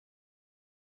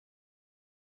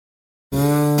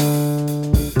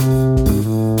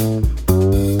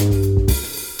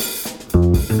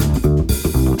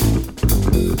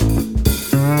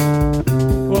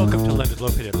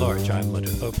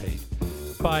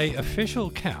By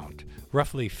official count,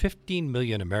 roughly 15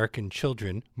 million American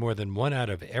children, more than 1 out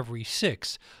of every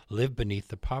 6, live beneath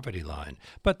the poverty line.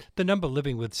 But the number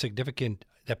living with significant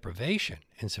deprivation,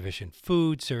 insufficient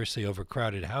food, seriously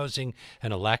overcrowded housing,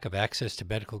 and a lack of access to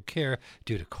medical care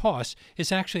due to costs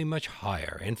is actually much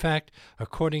higher. In fact,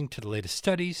 according to the latest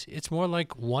studies, it's more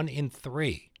like 1 in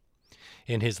 3.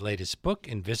 In his latest book,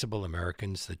 Invisible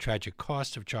Americans, The Tragic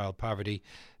Cost of Child Poverty,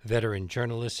 veteran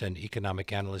journalist and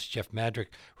economic analyst Jeff Madrick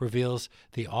reveals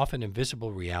the often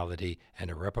invisible reality and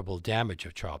irreparable damage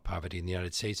of child poverty in the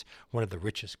United States, one of the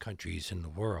richest countries in the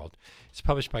world. It's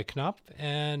published by Knopf,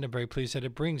 and I'm very pleased that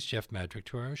it brings Jeff Madrick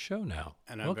to our show now.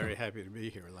 And I'm Welcome. very happy to be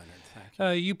here, Leonard.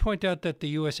 Thank you. You point out that the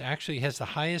U.S. actually has the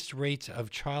highest rates of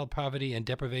child poverty and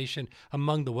deprivation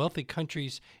among the wealthy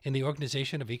countries in the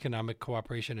Organization of Economic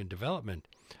Cooperation and Development.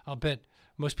 I'll bet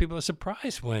most people are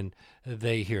surprised when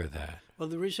they hear that. Well,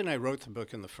 the reason I wrote the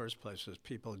book in the first place is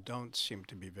people don't seem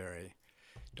to be very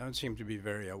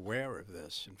aware of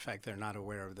this. In fact, they're not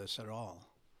aware of this at all.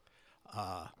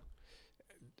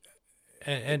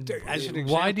 And as an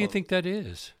why do you example, think that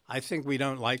is? I think we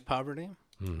don't like poverty.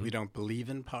 Mm-hmm. We don't believe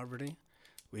in poverty.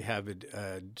 We have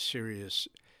a serious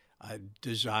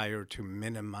desire to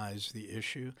minimize the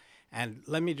issue. And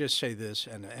let me just say this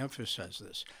and emphasize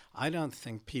this. I don't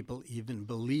think people even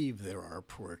believe there are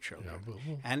poor children.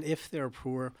 And if they're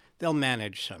poor, they'll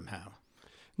manage somehow.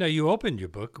 Now, you opened your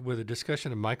book with a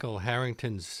discussion of Michael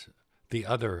Harrington's The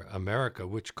Other America,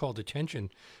 which called attention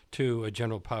to a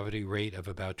general poverty rate of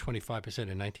about 25%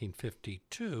 in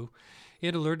 1952.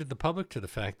 It alerted the public to the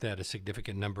fact that a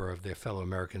significant number of their fellow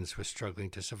Americans were struggling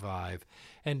to survive.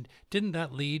 And didn't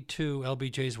that lead to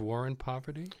LBJ's War on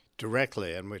Poverty?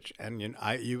 Directly,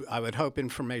 I would hope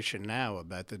information now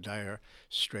about the dire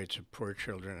straits of poor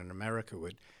children in America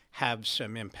would have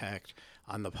some impact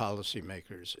on the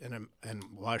policymakers in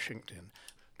Washington.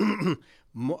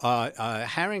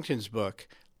 Harrington's book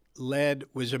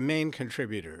was a main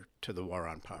contributor to the War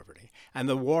on Poverty. And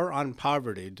the War on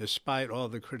Poverty, despite all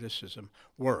the criticism,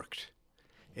 worked.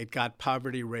 It got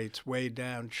poverty rates way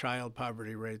down, child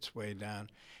poverty rates way down.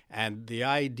 And the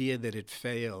idea that it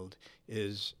failed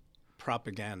is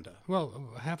propaganda.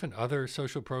 Well, haven't other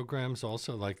social programs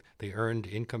also, like the Earned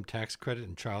Income Tax Credit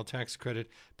and Child Tax Credit,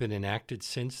 been enacted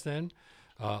since then?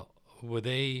 Were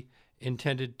they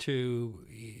intended to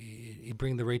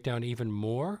bring the rate down even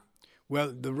more?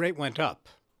 Well, the rate went up,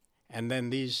 and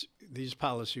then these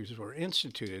policies were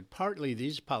instituted. Partly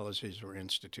these policies were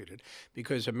instituted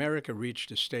because America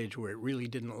reached a stage where it really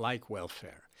didn't like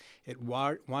welfare. It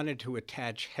wanted to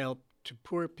attach help to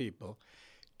poor people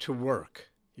to work.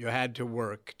 You had to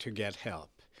work to get help.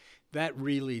 That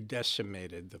really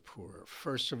decimated the poor.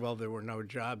 First of all, there were no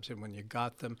jobs, and when you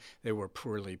got them, they were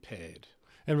poorly paid.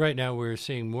 And right now we're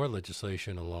seeing more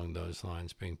legislation along those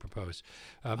lines being proposed.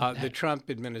 The Trump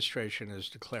administration is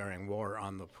declaring war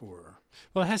on the poor.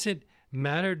 Well, has it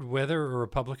mattered whether a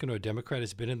Republican or Democrat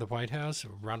has been in the White House,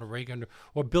 Ronald Reagan,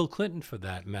 or Bill Clinton, for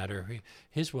that matter,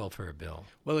 his welfare bill?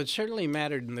 Well, it certainly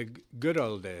mattered in the good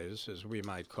old days, as we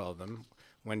might call them,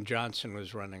 when Johnson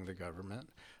was running the government.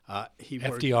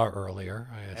 FDR earlier,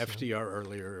 I assume. FDR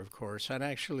earlier, of course, and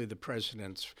actually the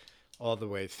presidents all the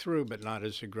way through, but not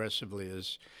as aggressively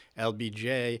as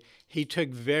LBJ. He took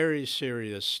very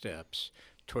serious steps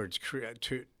towards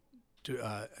to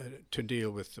deal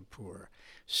with the poor.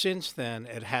 Since then,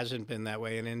 it hasn't been that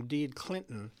way, and indeed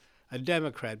Clinton, a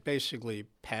Democrat, basically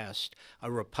passed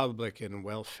a Republican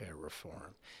welfare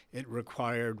reform. It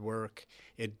required work.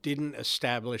 It didn't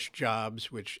establish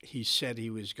jobs, which he said he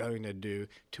was going to do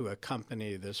to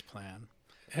accompany this plan.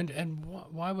 And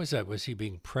why was that? Was he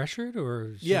being pressured,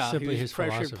 or he simply was his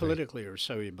pressured philosophy? politically, or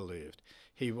so he believed.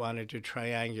 He wanted to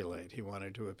triangulate. He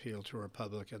wanted to appeal to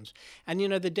Republicans. And,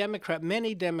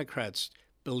 many Democrats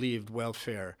believed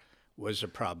welfare was a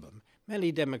problem.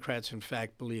 Many Democrats, in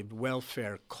fact, believed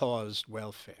welfare caused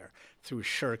welfare through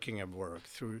shirking of work,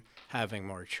 through having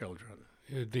more children.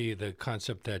 The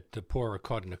concept that the poor are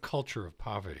caught in a culture of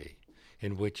poverty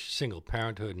in which single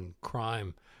parenthood and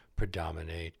crime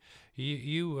predominate.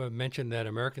 You mentioned that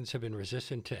Americans have been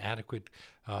resistant to adequate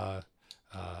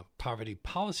poverty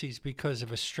policies because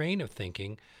of a strain of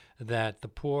thinking that the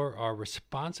poor are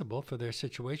responsible for their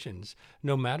situations,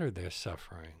 no matter their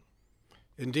suffering.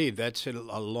 Indeed, that's a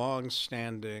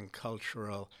long-standing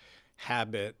cultural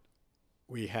habit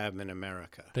we have in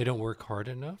America. They don't work hard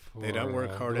enough? They don't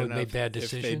work hard enough. Made bad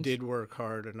decisions? If they did work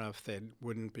hard enough, they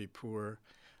wouldn't be poor.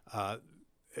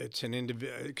 It's an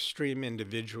extreme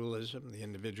individualism. The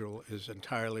individual is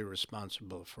entirely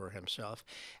responsible for himself.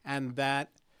 And that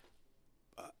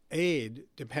aid,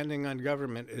 depending on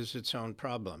government, is its own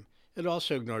problem. It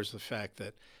also ignores the fact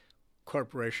that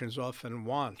corporations often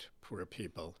want poor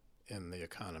people in the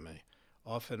economy,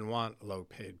 often want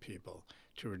low-paid people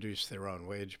to reduce their own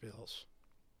wage bills.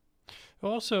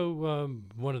 Also,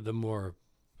 one of the more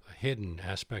hidden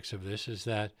aspects of this is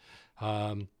that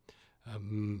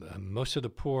most of the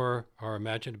poor are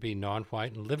imagined to be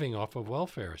non-white and living off of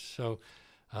welfare. So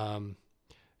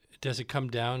does it come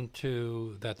down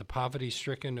to that the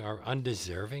poverty-stricken are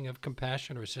undeserving of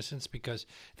compassion or assistance because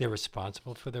they're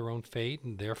responsible for their own fate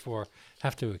and therefore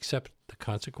have to accept the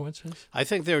consequences? I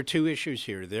think there are two issues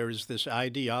here. There is this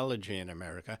ideology in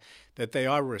America that they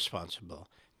are responsible,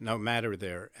 no matter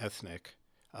their ethnic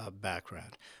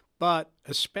background. But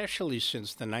especially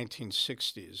since the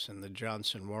 1960s and the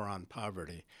Johnson War on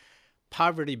Poverty,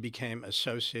 poverty became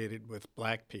associated with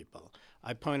black people.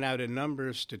 I point out a number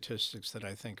of statistics that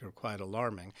I think are quite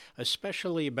alarming,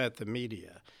 especially about the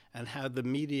media and how the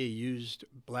media used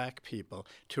black people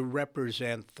to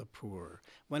represent the poor,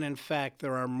 when in fact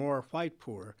there are more white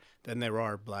poor than there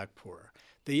are black poor.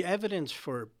 The evidence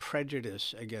for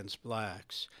prejudice against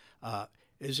blacks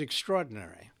is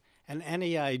extraordinary, and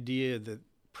any idea that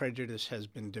prejudice has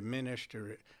been diminished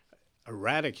or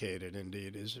eradicated,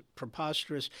 indeed, is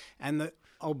preposterous. And the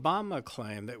Obama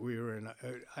claim that we were in,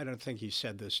 I don't think he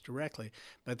said this directly,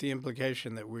 but the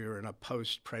implication that we were in a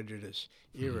post-prejudice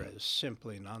era is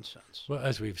simply nonsense. Well,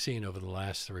 as we've seen over the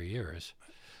last 3 years.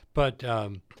 But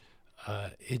does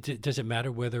it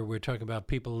matter whether we're talking about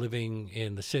people living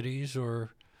in the cities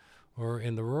or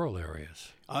in the rural areas?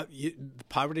 The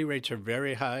poverty rates are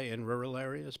very high in rural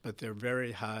areas, but they're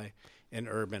very high in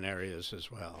urban areas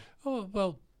as well. Oh,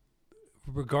 well,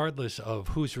 regardless of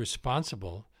who's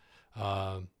responsible,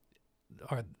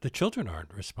 the children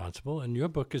aren't responsible, and your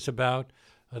book is about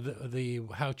the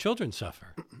how children suffer.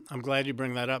 I'm glad you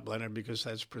bring that up, Leonard, because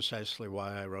that's precisely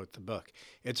why I wrote the book.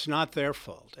 It's not their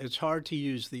fault. It's hard to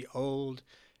use the old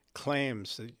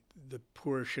claims that the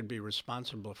poor should be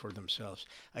responsible for themselves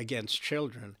against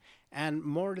children. And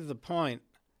more to the point,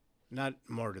 not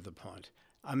more to the point,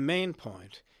 a main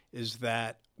point is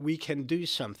that we can do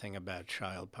something about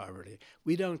child poverty.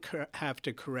 We don't have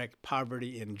to correct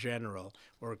poverty in general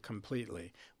or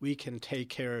completely. We can take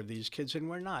care of these kids, and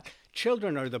we're not.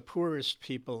 Children are the poorest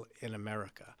people in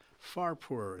America, far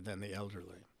poorer than the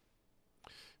elderly.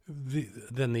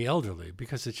 Than the elderly,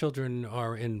 because the children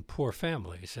are in poor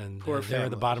families, and they're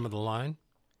at the bottom of the line?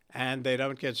 And they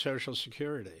don't get Social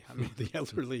Security. I mean, the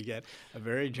elderly get a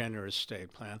very generous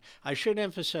state plan. I should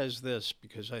emphasize this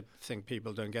because I think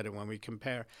people don't get it when we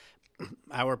compare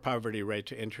our poverty rate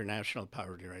to international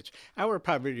poverty rates. Our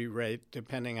poverty rate,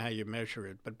 depending how you measure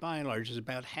it, but by and large is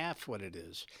about half what it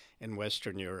is in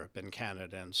Western Europe and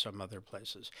Canada and some other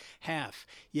places. Half.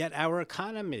 Yet our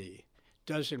economy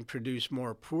doesn't produce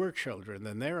more poor children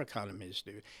than their economies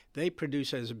do. They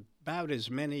produce about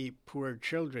as many poor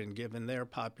children, given their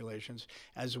populations,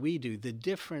 as we do. The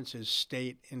difference is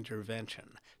state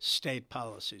intervention, state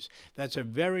policies. That's a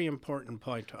very important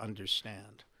point to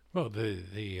understand. Well,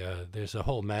 there's a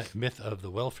whole myth of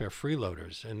the welfare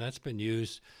freeloaders, and that's been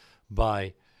used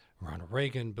by Ronald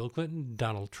Reagan, Bill Clinton,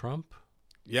 Donald Trump.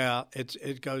 Yeah,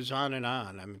 it goes on and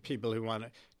on. I mean, people who want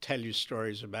to tell you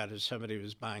stories about as somebody who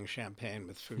was buying champagne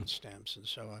with food stamps and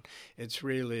so on. It's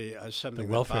really something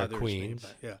the welfare that bothers queens. me.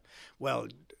 But, yeah. Well,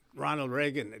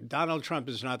 Donald Trump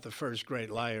is not the first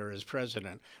great liar as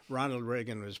president. Ronald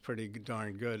Reagan was pretty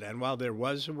darn good. And while there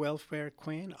was a welfare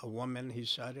queen, a woman he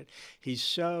cited, he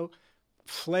so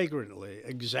flagrantly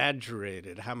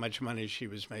exaggerated how much money she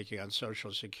was making on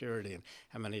Social Security and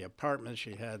how many apartments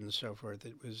she had and so forth.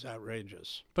 It was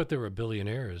outrageous. But there are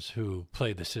billionaires who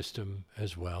play the system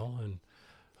as well and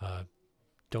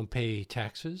don't pay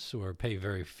taxes or pay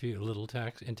little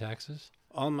in taxes.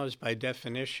 Almost by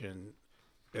definition,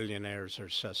 billionaires are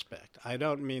suspect. I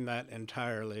don't mean that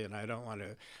entirely, and I don't want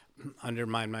to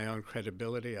undermine my own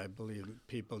credibility. I believe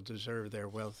people deserve their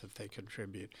wealth if they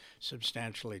contribute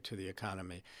substantially to the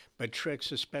economy. But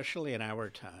tricks, especially in our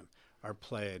time, are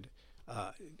played.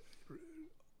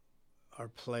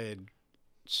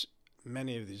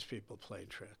 Many of these people play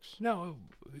tricks. Now,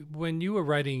 when you were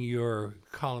writing your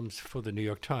columns for the New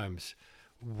York Times,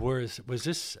 was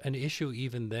this an issue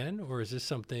even then, or is this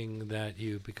something that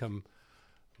you become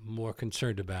more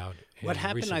concerned about? What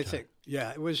happened, I think,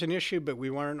 it was an issue, but we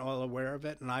weren't all aware of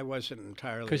it, and I wasn't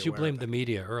entirely aware of it. Because you blamed the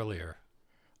media earlier.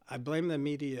 I blame the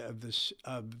media of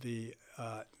the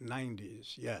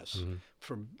 90s, yes,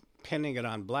 for pinning it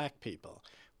on black people.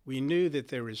 We knew that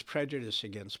there was prejudice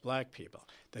against black people.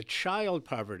 The child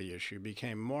poverty issue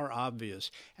became more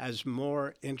obvious as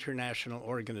more international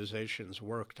organizations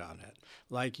worked on it,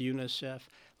 like UNICEF,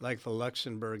 like the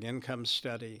Luxembourg Income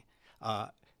Study,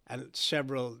 and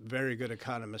several very good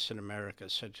economists in America,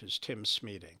 such as Tim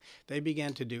Smeating. They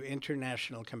began to do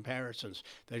international comparisons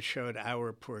that showed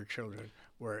our poor children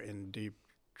were in deep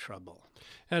trouble.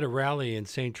 At a rally in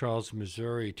St. Charles,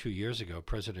 Missouri 2 years ago,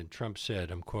 President Trump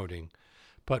said, I'm quoting,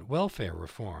 "But welfare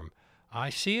reform, I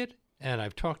see it and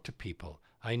I've talked to people.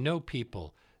 I know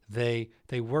people. They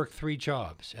work 3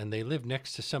 jobs and they live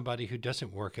next to somebody who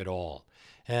doesn't work at all.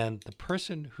 And the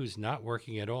person who's not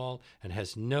working at all and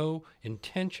has no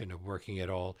intention of working at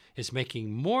all is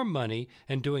making more money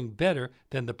and doing better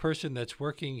than the person that's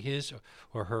working his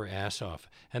or her ass off.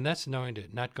 And that's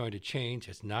not going to change.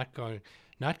 It's not going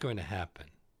to happen."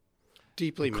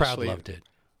 Deeply the crowd misleading. loved it.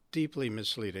 Deeply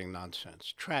misleading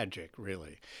nonsense. Tragic,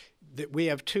 really. We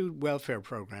have 2 welfare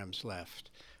programs left,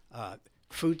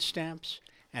 food stamps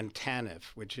and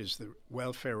TANF, which is the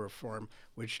welfare reform,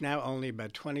 which now only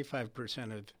about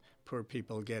 25% of poor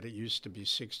people get. It used to be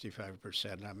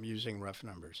 65%. I'm using rough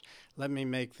numbers. Let me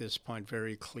make this point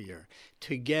very clear.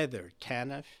 Together,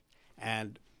 TANF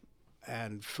and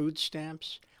food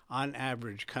stamps, on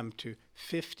average, come to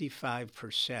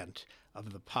 55%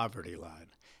 of the poverty line.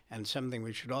 And something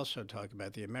we should also talk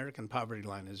about, the American poverty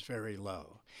line is very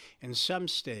low. In some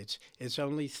states, it's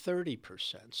only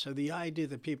 30%. So the idea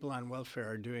that people on welfare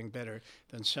are doing better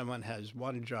than someone has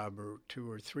 1 job or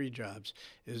 2 or 3 jobs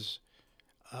is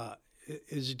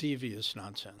devious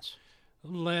nonsense.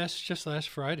 Just last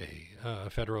Friday, a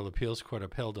federal appeals court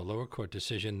upheld a lower court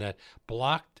decision that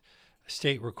blocked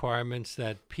state requirements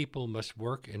that people must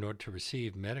work in order to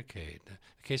receive Medicaid.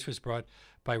 The case was brought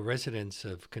by residents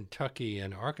of Kentucky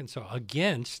and Arkansas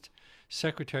against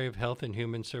Secretary of Health and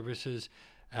Human Services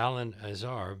Alan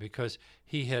Azar because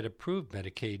he had approved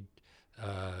Medicaid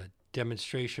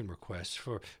demonstration requests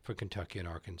for Kentucky and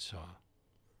Arkansas.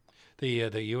 The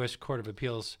U.S. Court of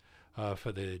Appeals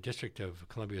for the District of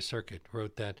Columbia Circuit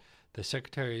wrote that the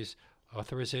Secretary's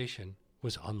authorization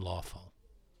was unlawful.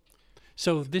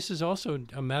 So this is also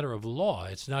a matter of law.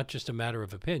 It's not just a matter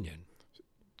of opinion.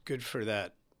 Good for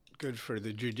that. Good for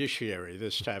the judiciary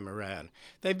this time around.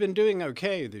 They've been doing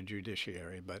okay, the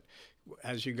judiciary, but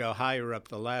as you go higher up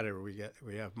the ladder,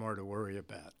 we have more to worry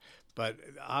about. But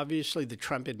obviously the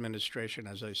Trump administration,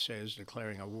 as I say, is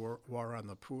declaring a war on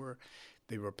the poor.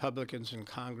 The Republicans in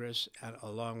Congress,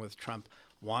 along with Trump,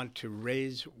 want to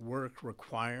raise work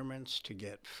requirements to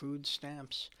get food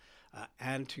stamps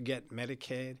and to get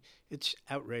Medicaid. It's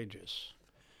outrageous.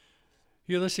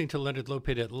 You're listening to Leonard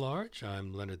Lopate at Large.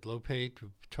 I'm Leonard Lopate,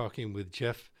 talking with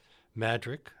Jeff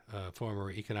Madrick,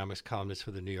 former economics columnist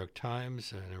for the New York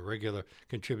Times and a regular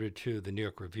contributor to the New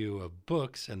York Review of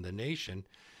Books and The Nation,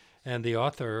 and the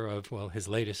author of, his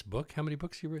latest book. How many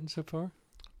books have you written so far?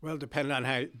 Well, depending on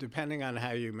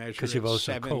how you measure it, Because you've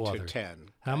also 7 co-authored. to 10.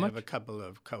 How much? I have a couple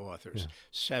of co-authors. Yeah.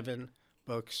 7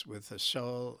 books with the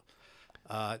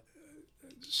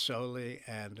solely,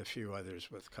 and a few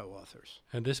others with co-authors.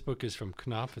 And this book is from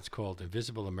Knopf. It's called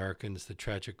Invisible Americans, The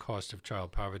Tragic Cost of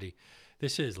Child Poverty.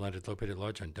 This is Leonard Lopate at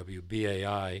Large on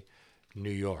WBAI, New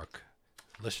York,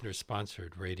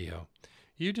 listener-sponsored radio.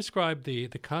 You describe the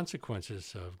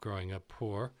consequences of growing up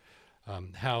poor,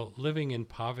 how living in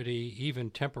poverty,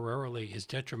 even temporarily, is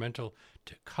detrimental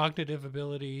to cognitive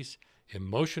abilities,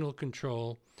 emotional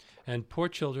control, and poor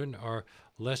children are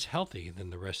less healthy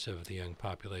than the rest of the young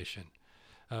population.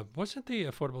 Wasn't the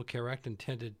Affordable Care Act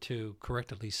intended to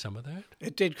correct at least some of that?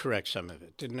 It did correct some of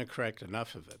it. Didn't correct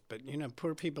enough of it. But,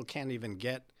 poor people can't even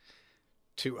get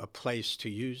to a place to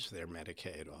use their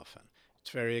Medicaid often.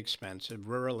 It's very expensive.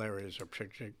 Rural areas are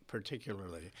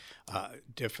particularly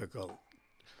difficult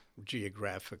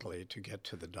geographically to get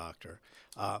to the doctor.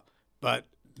 But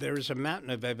there is a mountain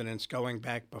of evidence going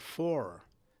back before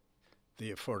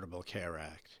the Affordable Care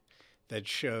Act that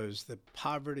shows that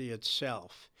poverty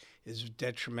itself is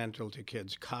detrimental to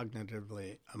kids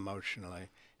cognitively, emotionally,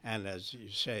 and as you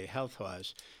say,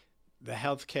 health-wise. The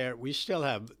health care, we still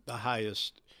have the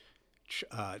highest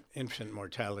infant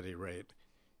mortality rate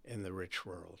in the rich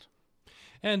world.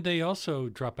 And they also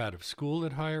drop out of school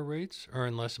at higher rates,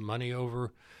 earn less money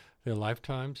over their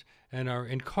lifetimes, and are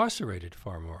incarcerated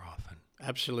far more often.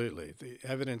 Absolutely. The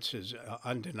evidence is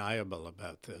undeniable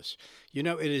about this. It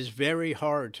is very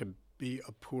hard to be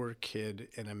a poor kid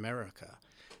in America.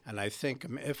 And I think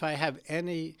if I have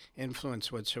any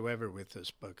influence whatsoever with this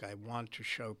book, I want to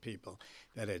show people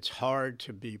that it's hard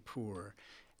to be poor.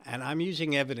 And I'm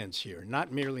using evidence here,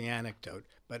 not merely anecdote,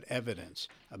 but evidence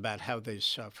about how they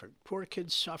suffer. Poor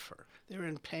kids suffer. They're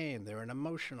in pain. They're in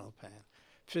emotional pain,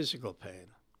 physical pain.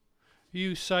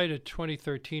 You cite a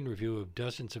 2013 review of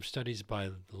dozens of studies by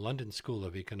the London School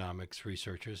of Economics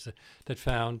researchers that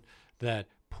found that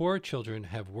poor children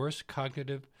have worse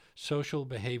cognitive, social,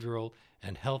 behavioral,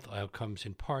 and health outcomes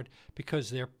in part because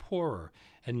they're poorer,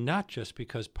 and not just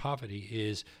because poverty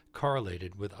is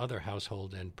correlated with other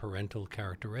household and parental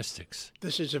characteristics.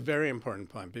 This is a very important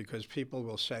point because people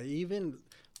will say, even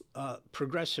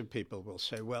progressive people will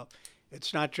say, well,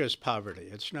 it's not just poverty,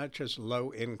 it's not just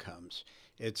low incomes,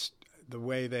 it's the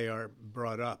way they are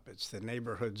brought up, it's the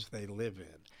neighborhoods they live in.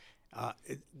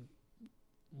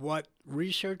 What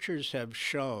researchers have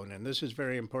shown, and this is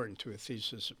very important to a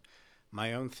thesis,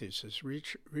 my own thesis,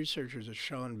 researchers have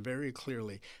shown very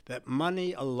clearly that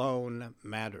money alone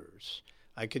matters.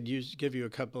 I could give you a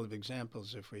couple of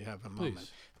examples if we have a moment.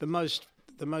 Please.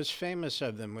 The most famous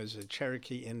of them was the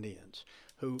Cherokee Indians,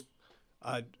 who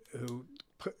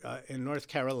in North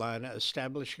Carolina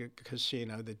established a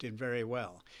casino that did very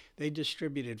well. They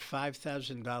distributed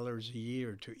 $5,000 a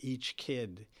year to each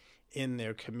kid in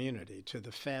their community, to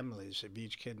the families of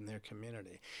each kid in their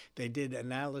community. They did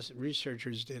analysis,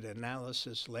 researchers did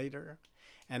analysis later,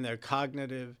 and their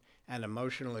cognitive and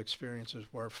emotional experiences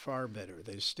were far better.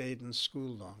 They stayed in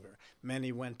school longer.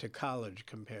 Many went to college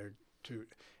compared to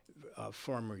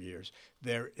former years.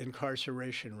 Their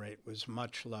incarceration rate was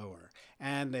much lower,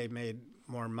 and they made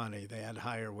more money. They had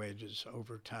higher wages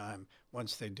over time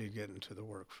once they did get into the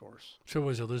workforce. So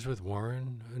was Elizabeth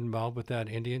Warren involved with that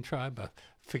Indian tribe?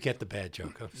 Forget the bad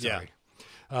joke. I'm sorry.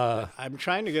 Yeah. I'm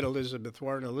trying to get Elizabeth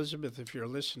Warren. Elizabeth, if you're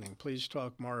listening, please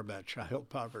talk more about child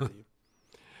poverty.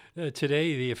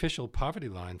 Today, the official poverty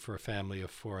line for a family of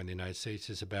four in the United States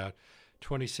is about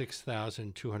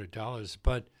 $26,200.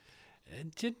 But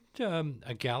did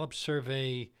a Gallup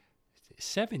survey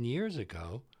 7 years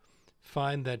ago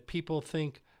find that people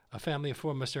think a family of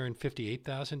four must earn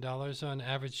 $58,000 on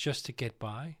average just to get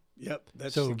by? Yep.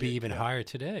 So it would be even higher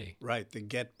today. Right, the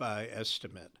get-by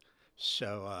estimate.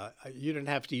 So you don't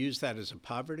have to use that as a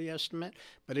poverty estimate,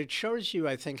 but it shows you,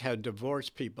 I think, how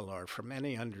divorced people are from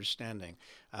any understanding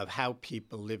of how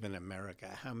people live in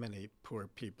America, how many poor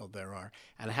people there are,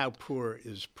 and how poor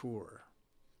is poor.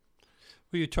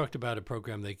 Well, you talked about a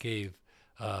program that gave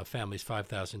families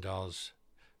 $5,000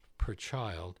 per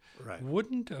child. Right.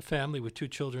 Wouldn't a family with two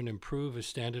children improve a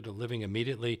standard of living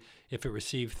immediately if it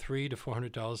received $300 to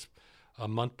 $400 a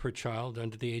month per child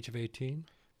under the age of 18?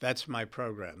 That's my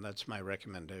program. That's my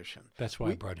recommendation. That's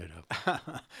why I brought it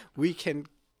up. We can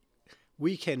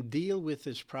deal with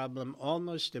this problem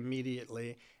almost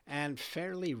immediately and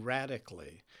fairly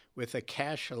radically with a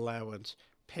cash allowance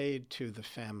paid to the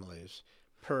families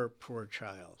per poor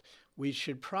child. We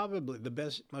should probably,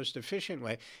 the most efficient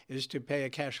way is to pay a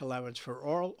cash allowance for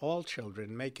all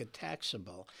children, make it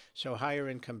taxable, so higher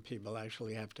income people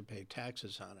actually have to pay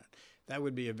taxes on it. That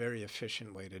would be a very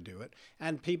efficient way to do it.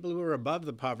 And people who are above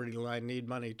the poverty line need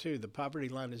money too. The poverty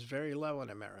line is very low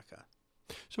in America.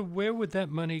 So where would that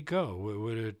money go?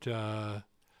 Would it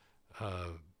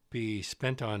be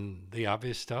spent on the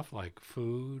obvious stuff like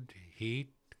food, heat,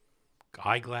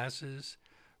 eyeglasses,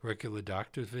 regular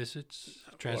doctor's visits,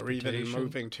 transportation? Or even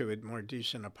moving to a more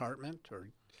decent apartment, or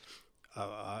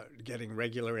getting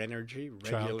regular energy,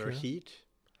 regular heat,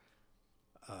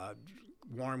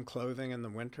 warm clothing in the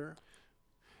winter.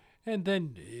 And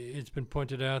then it's been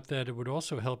pointed out that it would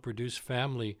also help reduce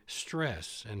family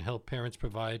stress and help parents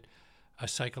provide a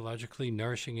psychologically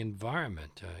nourishing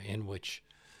environment in which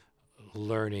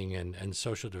learning and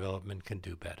social development can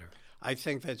do better. I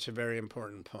think that's a very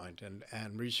important point,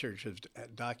 and research has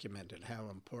documented how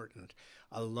important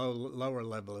a lower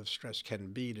level of stress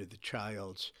can be to the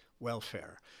child's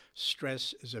welfare.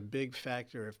 Stress is a big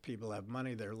factor. If people have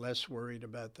money, they're less worried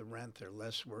about the rent, they're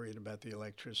less worried about the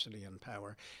electricity and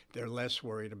power, they're less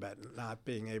worried about not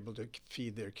being able to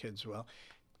feed their kids well.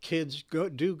 Kids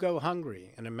do go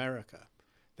hungry in America.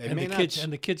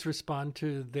 The kids respond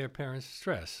to their parents'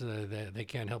 stress. They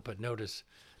can't help but notice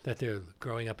that they're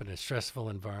growing up in a stressful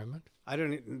environment. I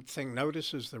don't even think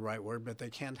notice is the right word, but they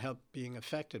can't help being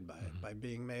affected by it, by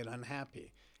being made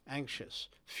unhappy, anxious,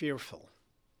 fearful.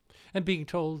 And being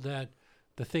told that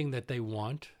the thing that they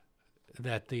want,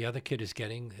 that the other kid is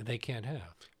getting, they can't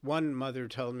have. One mother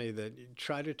told me that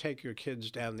try to take your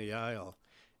kids down the aisle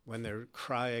when they're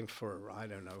crying for, I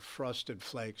don't know, Frosted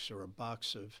Flakes or a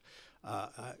box of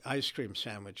ice cream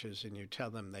sandwiches, and you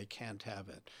tell them they can't have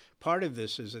it. Part of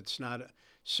this is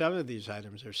some of these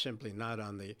items are simply not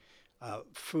on the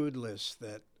food list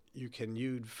that you can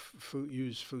use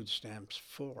food stamps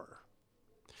for.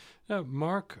 Now,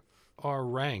 Mark R.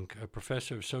 Rank, a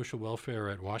professor of social welfare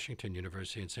at Washington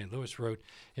University in St. Louis, wrote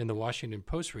in the Washington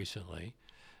Post recently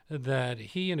that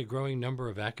he and a growing number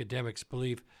of academics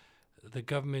believe the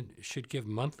government should give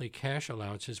monthly cash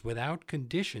allowances without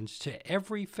conditions to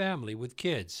every family with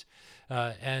kids.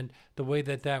 And the way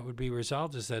that that would be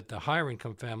resolved is that the higher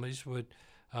income families would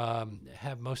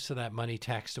have most of that money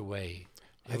taxed away.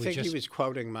 I think he was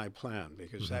quoting my plan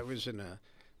because that was in a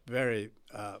very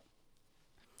a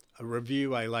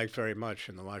review I liked very much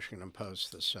in the Washington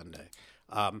Post this Sunday.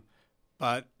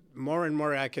 But more and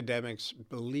more academics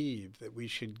believe that we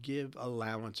should give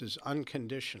allowances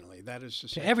unconditionally. That is to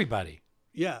say, to everybody.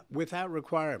 Yeah, without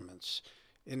requirements.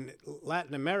 In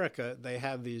Latin America, they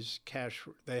have these cash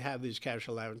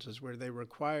allowances where they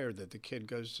require that the kid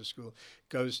goes to school,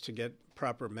 goes to get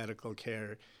proper medical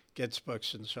care, gets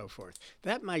books, and so forth.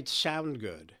 That might sound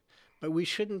good, but we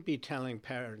shouldn't be telling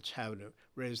parents how to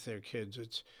raise their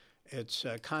kids. It's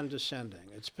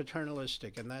condescending. It's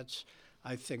paternalistic, and that's,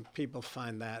 I think, people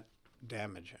find that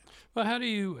damaging. Well, how do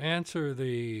you answer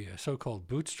the so-called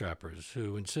bootstrappers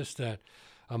who insist that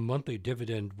a monthly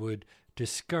dividend would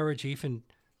discourage even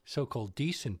so-called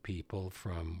decent people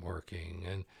from working,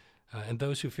 and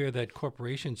those who fear that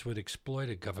corporations would exploit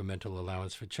a governmental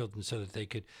allowance for children so that they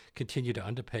could continue to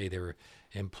underpay their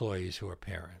employees who are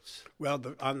parents? Well,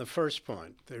 on the first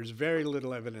point, there's very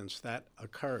little evidence that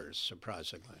occurs,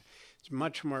 surprisingly. It's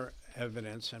much more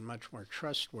evidence and much more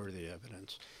trustworthy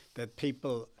evidence that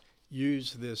people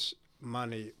use this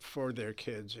money for their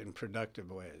kids in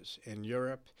productive ways. In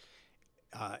Europe,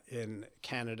 in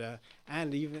Canada,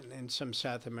 and even in some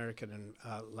South American and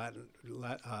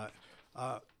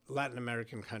Latin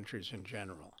American countries in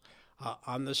general.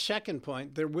 On the second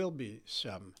point, there will be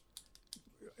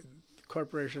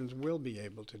corporations will be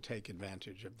able to take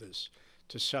advantage of this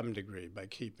to some degree by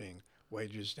keeping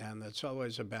wages down. That's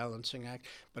always a balancing act.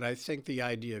 But I think the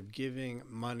idea of giving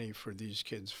money for these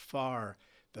kids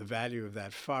the value of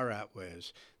that far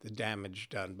outweighs the damage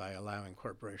done by allowing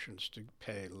corporations to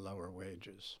pay lower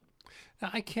wages. Now,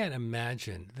 I can't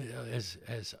imagine,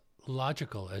 as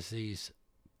logical as these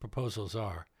proposals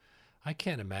are, I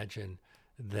can't imagine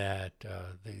that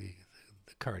the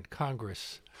current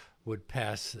Congress would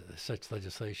pass such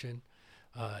legislation,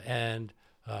 and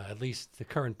at least the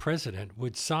current president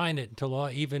would sign it into law,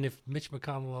 even if Mitch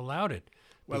McConnell allowed it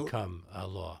become a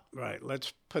law. Right.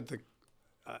 Let's put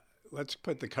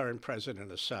the current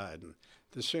president aside, and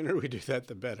the sooner we do that,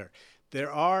 the better.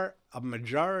 There are a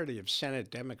majority of Senate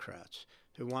Democrats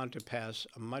who want to pass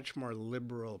a much more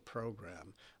liberal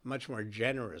program, a much more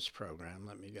generous program.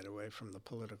 Let me get away from the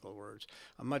political words.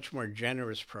 A much more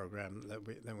generous program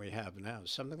than we have now.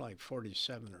 Something like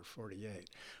 47 or 48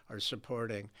 are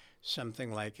supporting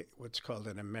something like what's called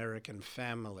an American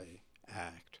Family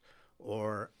Act,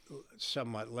 or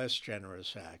somewhat less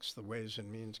generous acts. The Ways and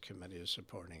Means Committee is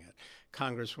supporting it.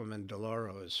 Congresswoman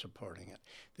DeLauro is supporting it.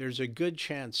 There's a good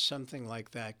chance something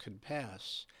like that could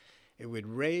pass. It would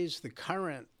raise the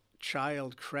current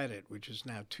child credit, which is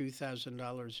now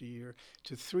 $2,000 a year,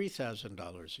 to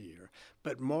 $3,000 a year.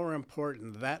 But more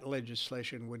important, that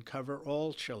legislation would cover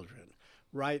all children.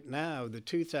 Right now, the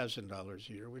 $2,000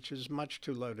 a year, which is much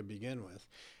too low to begin with,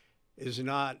 is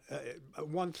not,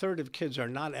 1/3 of kids are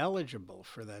not eligible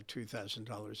for that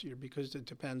 $2,000 a year because it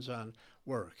depends on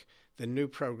work. The new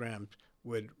program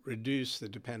would reduce the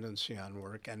dependency on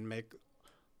work and make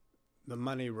the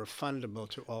money refundable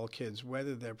to all kids,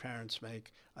 whether their parents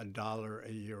make $1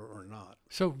 a year or not.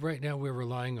 So right now we're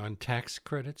relying on tax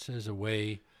credits as a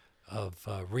way of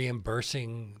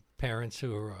reimbursing parents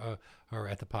who are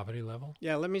at the poverty level?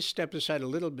 Yeah, let me step aside a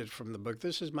little bit from the book.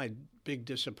 This is my big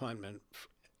disappointment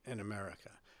in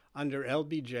America. Under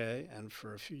LBJ, and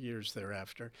for a few years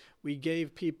thereafter, we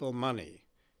gave people money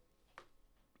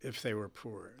if they were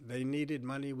poor. They needed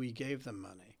money, we gave them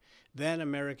money. Then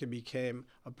America became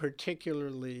a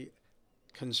particularly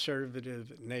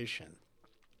conservative nation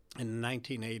in the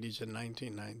 1980s and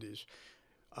 1990s,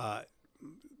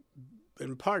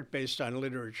 in part based on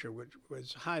literature which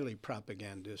was highly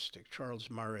propagandistic. Charles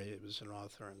Murray was an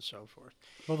author and so forth.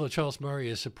 Although Charles Murray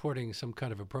is supporting some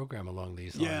kind of a program along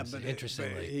these lines, but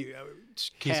interestingly.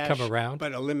 He's come around.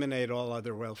 But eliminate all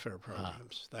other welfare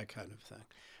programs, that kind of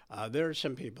thing. There are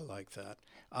some people like that.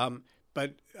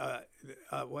 But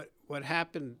what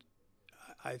happened,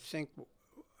 I think,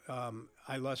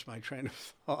 I lost my train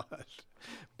of thought.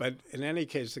 But in any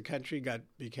case, the country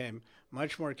became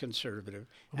much more conservative.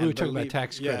 We were talking about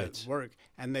tax credits.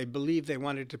 And they believed they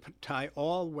wanted to tie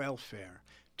all welfare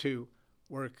to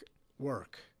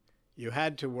work. You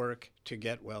had to work to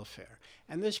get welfare.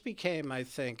 And this became, I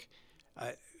think,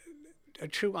 a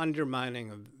true undermining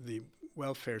of the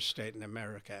welfare state in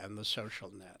America and the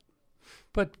social net.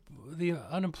 But the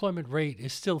unemployment rate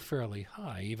is still fairly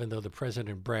high, even though the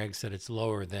president brags that it's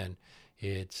lower than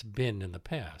it's been in the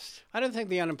past. I don't think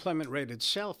the unemployment rate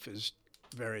itself is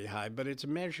very high, but it's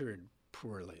measured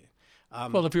poorly.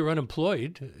 Well, if you're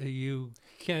unemployed, you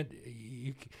can't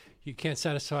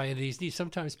satisfy any of these needs.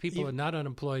 Sometimes people are not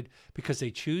unemployed because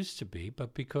they choose to be,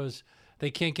 but because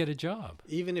they can't get a job.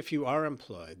 Even if you are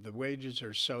employed, the wages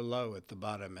are so low at the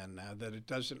bottom end now that it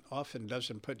often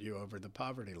doesn't put you over the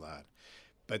poverty line.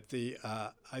 But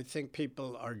I think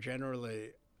people are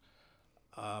generally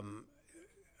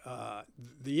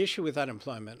the issue with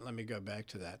unemployment. Let me go back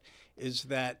to that. Is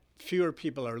that fewer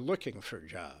people are looking for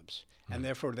jobs, and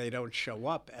therefore they don't show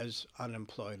up as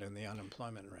unemployed in the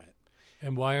unemployment rate.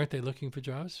 And why aren't they looking for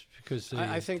jobs? Because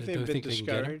I think they've been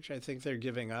discouraged. I think they're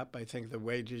giving up. I think the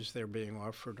wages they're being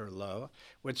offered are low.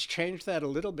 What's changed that a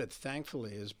little bit,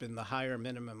 thankfully, has been the higher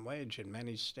minimum wage in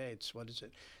many states. What is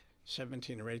it?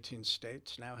 17 or 18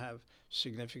 states now have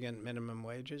significant minimum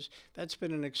wages. That's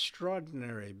been an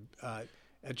extraordinary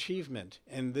achievement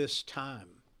in this time.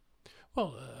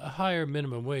 Well, a higher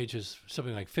minimum wage is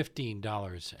something like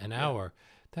 $15 an hour.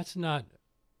 That's not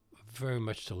very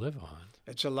much to live on.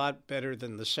 It's a lot better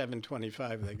than the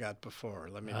 $7.25 they got before.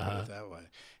 Let me put it that way.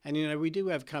 And we do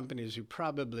have companies who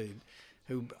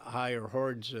hire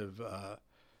hordes of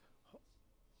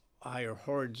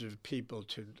people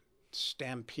to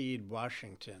stampede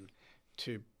Washington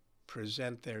to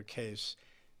present their case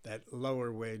that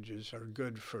lower wages are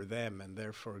good for them and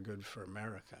therefore good for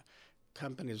America.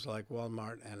 Companies like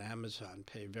Walmart and Amazon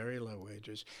pay very low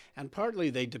wages, and partly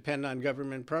they depend on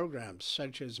government programs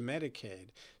such as Medicaid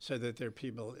so that their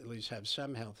people at least have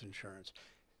some health insurance.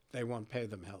 They won't pay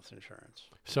them health insurance.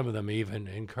 Some of them even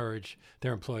encourage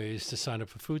their employees to sign up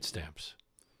for food stamps.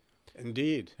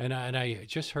 Indeed. And I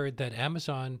just heard that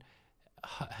Amazon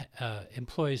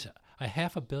employs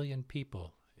 500 million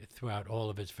people throughout all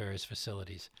of its various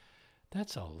facilities.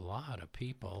 That's a lot of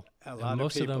people.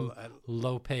 Most of them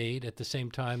low paid at the same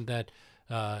time that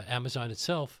Amazon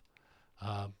itself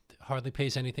hardly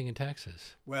pays anything in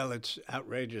taxes. Well, it's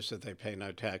outrageous that they pay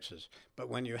no taxes. But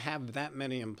when you have that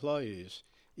many employees,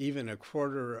 even a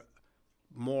quarter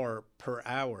more per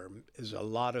hour is a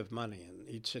lot of money and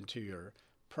eats into your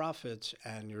profits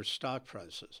and your stock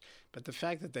prices. But the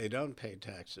fact that they don't pay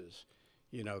taxes,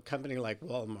 a company like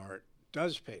Walmart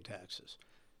does pay taxes.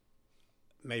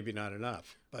 Maybe not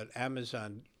enough, but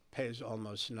Amazon pays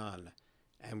almost none,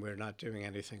 and we're not doing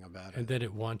anything about it. And then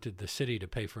it wanted the city to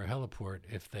pay for a heliport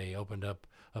if they opened up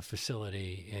a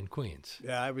facility in Queens.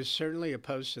 Yeah, I was certainly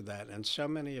opposed to that, and so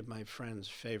many of my friends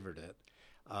favored it.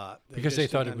 Because they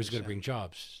thought it was going to bring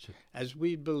jobs. As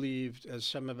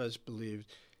some of us believed,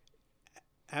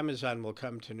 Amazon will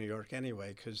come to New York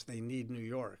anyway because they need New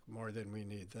York more than we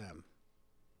need them.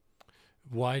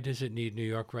 Why does it need New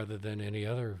York rather than any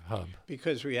other hub?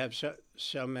 Because we have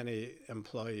so many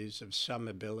employees of some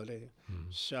ability.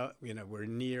 So we're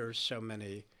near so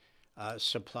many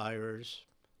suppliers.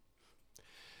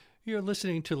 You're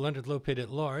listening to Leonard Lopate at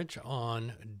Large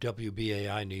on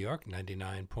WBAI New York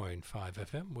 99.5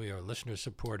 FM. We are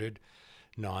listener-supported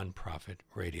nonprofit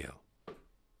radio.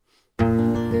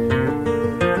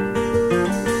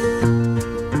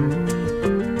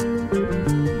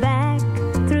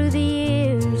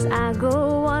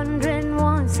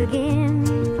 Again,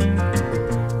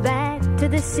 back to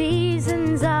the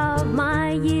seasons of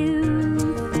my youth.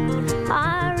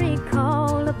 I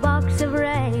recall a box of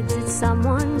rags that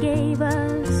someone gave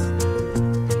us,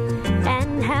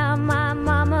 and how my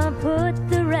mama put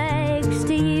the rags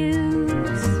to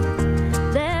use.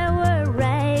 There were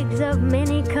rags of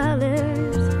many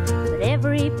colors, but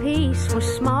every piece was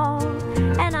small,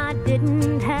 and I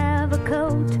didn't have a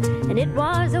coat, and it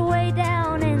was away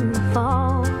down in the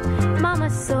fall. Mama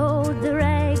sewed the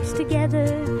rags together,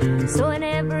 so in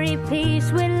every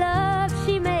piece with love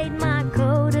she made my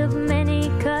coat of many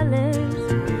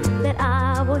colors that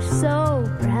I was so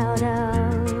proud of.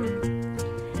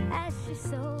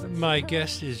 My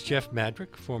guest is Jeff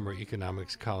Madrick, former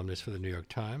economics columnist for the New York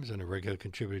Times and a regular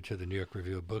contributor to the New York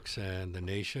Review of Books and The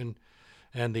Nation,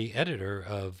 and the editor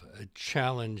of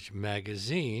Challenge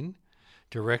Magazine,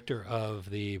 director of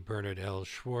the Bernard L.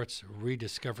 Schwartz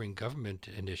Rediscovering Government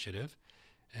Initiative,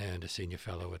 and a senior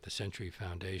fellow at the Century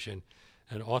Foundation,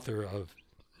 and author of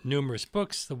numerous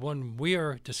books. The one we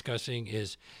are discussing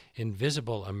is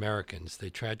Invisible Americans, The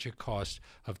Tragic Cost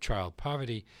of Child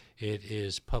Poverty. It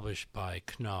is published by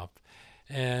Knopf.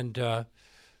 And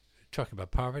talking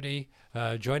about poverty,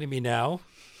 joining me now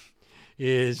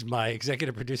is my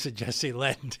executive producer, Jesse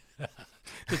Lend,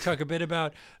 to talk a bit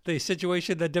about the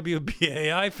situation that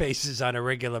WBAI faces on a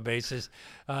regular basis.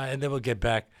 And then we'll get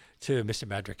back to Mr.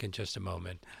 Madrick in just a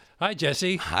moment. Hi,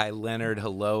 Jesse. Hi, Leonard.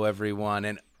 Hello, everyone.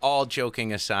 And all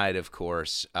joking aside, of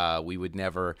course, we would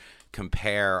never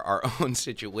compare our own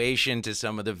situation to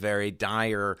some of the very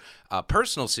dire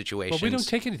personal situations. But we don't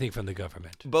take anything from the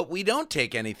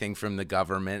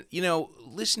government. You know,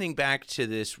 listening back to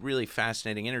this really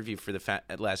fascinating interview for the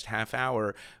last half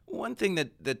hour, one thing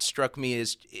that struck me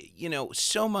is, you know,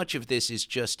 so much of this is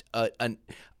just a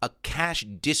cash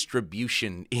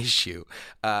distribution issue.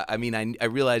 I mean, I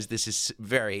realize this is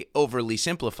very overly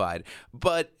simplified,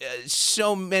 but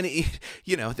so many,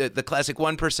 you know, the classic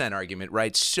 1% argument,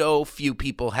 right? So few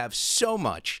people have so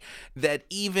much that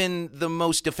even the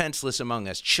most defenseless among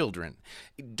us, children,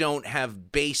 don't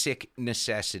have basic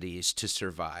necessities to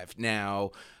survive.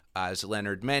 Now, as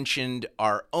Leonard mentioned,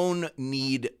 our own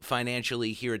need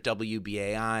financially here at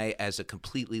WBAI as a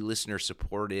completely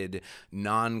listener-supported,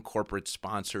 non-corporate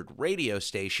sponsored radio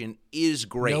station is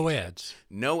great. No ads.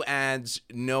 No ads,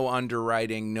 no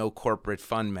underwriting, no corporate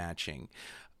fund matching.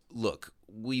 Look,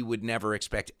 we would never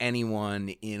expect anyone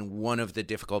in one of the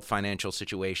difficult financial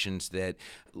situations that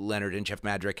Leonard and Jeff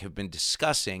Madrick have been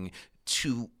discussing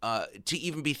to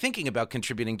even be thinking about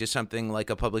contributing to something like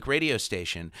a public radio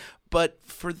station. But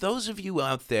for those of you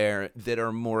out there that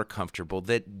are more comfortable,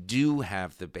 that do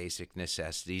have the basic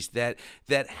necessities, that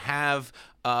have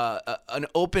an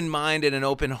open mind and an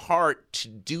open heart to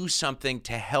do something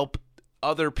to help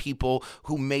other people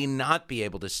who may not be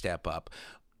able to step up,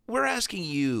 we're asking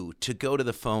you to go to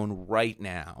the phone right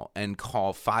now and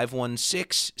call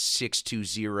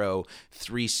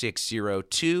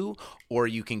 516-620-3602, or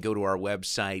you can go to our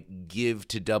website,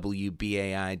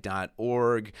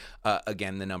 givetowbai.org.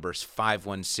 Again, the number is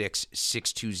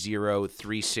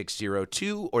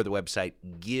 516-620-3602, or the website,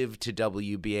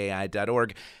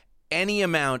 givetowbai.org. Any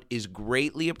amount is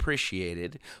greatly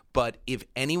appreciated, but if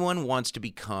anyone wants to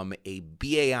become a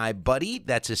BAI buddy,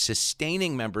 that's a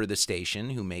sustaining member of the station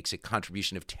who makes a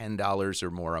contribution of $10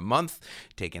 or more a month,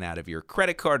 taken out of your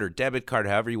credit card or debit card,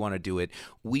 however you want to do it,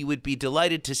 we would be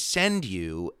delighted to send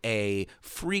you a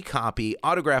free copy,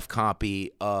 autographed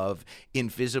copy of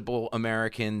Invisible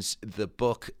Americans, the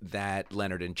book that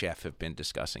Leonard and Jeff have been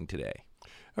discussing today.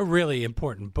 A really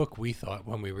important book, we thought,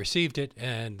 when we received it,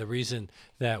 and the reason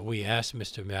that we asked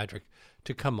Mr. Madrick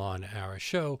to come on our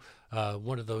show,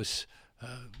 one of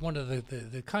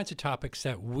the kinds of topics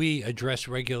that we address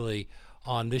regularly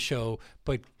on this show,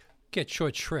 but get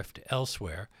short shrift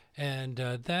elsewhere, and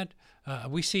that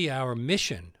we see our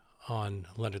mission on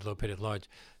Leonard Lopate at Large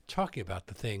talking about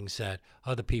the things that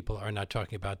other people are not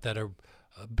talking about, that are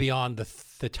beyond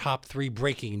the top 3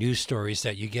 breaking news stories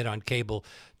that you get on cable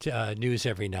news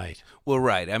every night. Well,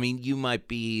 right. I mean, you might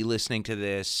be listening to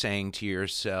this saying to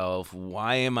yourself,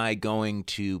 why am I going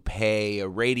to pay a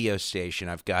radio station?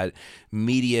 I've got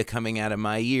media coming out of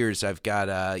my ears. I've got,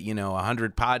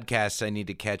 100 podcasts I need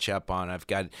to catch up on. I've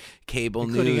got cable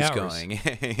news going,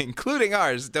 including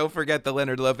ours. Don't forget the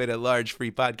Leonard Lopate at Large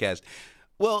free podcast.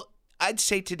 Well, I'd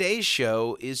say today's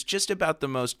show is just about the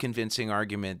most convincing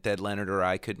argument that Leonard or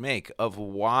I could make of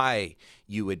why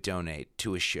you would donate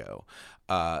to a show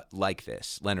like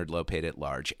this, Leonard Lopate at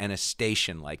Large, and a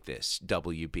station like this,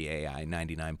 WBAI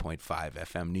 99.5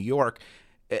 FM New York.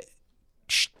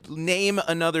 Name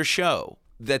another show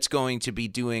that's going to be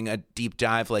doing a deep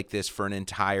dive like this for an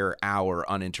entire hour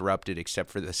uninterrupted, except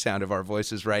for the sound of our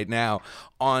voices right now,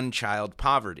 on child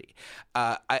poverty.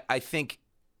 I think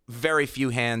very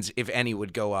few hands, if any,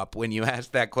 would go up when you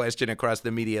asked that question across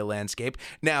the media landscape.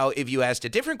 Now, if you asked a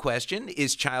different question,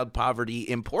 is child poverty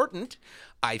important?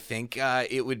 I think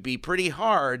it would be pretty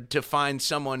hard to find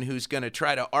someone who's going to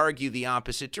try to argue the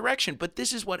opposite direction. But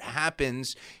this is what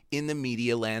happens in the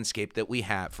media landscape that we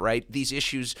have, right? These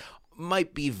issues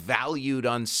might be valued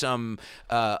on some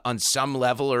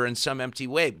level or in some empty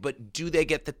way, but do they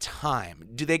get the time?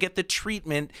 Do they get the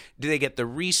treatment? Do they get the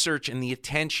research and the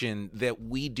attention that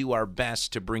we do our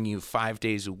best to bring you 5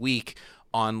 days a week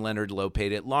on Leonard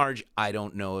Lopate at Large? I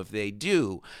don't know if they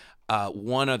do.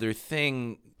 One other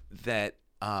thing that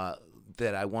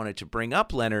I wanted to bring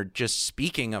up, Leonard, just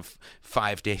speaking of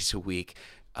 5 days a week,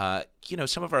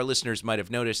 some of our listeners might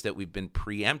have noticed that we've been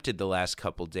preempted the last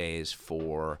couple days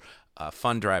for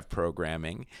fund drive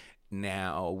programming.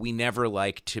 Now, we never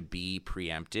like to be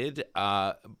preempted,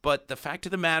 but the fact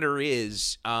of the matter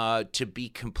is, to be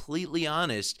completely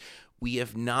honest, we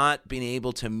have not been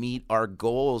able to meet our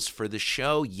goals for the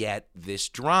show yet this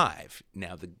drive.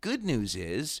 Now, the good news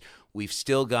is we've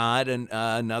still got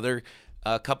another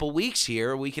couple weeks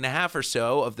here, a week and a half or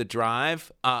so of the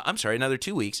drive. Another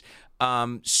 2 weeks.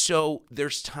 So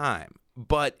there's time.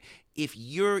 But if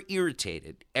you're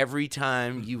irritated every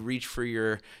time you reach for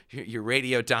your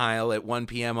radio dial at 1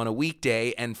 p.m. on a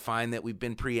weekday and find that we've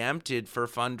been preempted for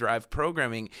Fund Drive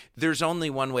programming, there's only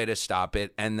one way to stop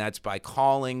it, and that's by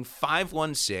calling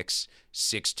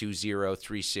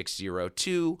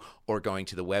 516-620-3602 or going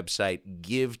to the website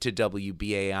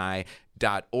givetowbai.org.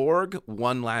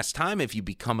 One last time, if you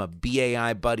become a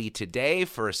BAI buddy today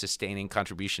for a sustaining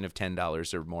contribution of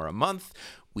 $10 or more a month,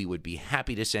 we would be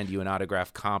happy to send you an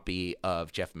autographed copy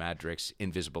of Jeff Madrick's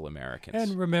Invisible Americans.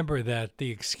 And remember that the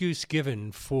excuse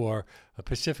given for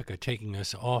Pacifica taking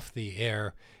us off the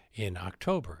air in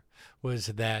October was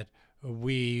that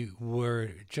we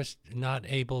were just not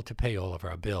able to pay all of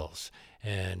our bills.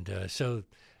 And so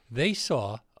they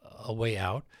saw a way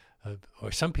out,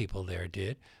 or some people there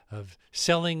did, of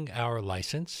selling our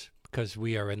license, because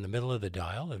we are in the middle of the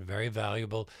dial and very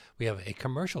valuable. We have a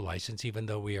commercial license, even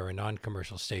though we are a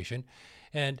non-commercial station.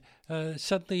 And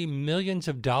suddenly millions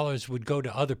of dollars would go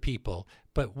to other people,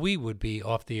 but we would be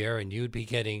off the air and you'd be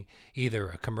getting either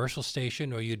a commercial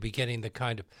station or you'd be getting the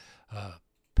kind of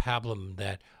pablum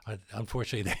that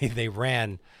unfortunately they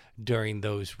ran during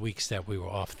those weeks that we were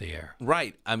off the air.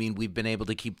 Right. I mean, we've been able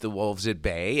to keep the wolves at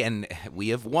bay, and we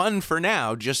have won for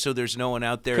now, just so there's no one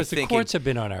out there thinking... Because the courts have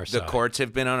been on our side. The courts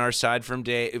have been on our side from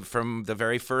the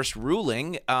very first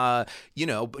ruling, but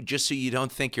just so you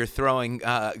don't think you're throwing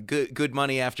good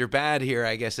money after bad here,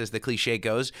 I guess, as the cliche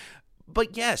goes.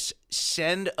 But yes,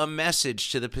 send a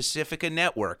message to the Pacifica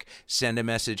Network. Send a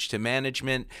message to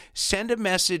management. Send a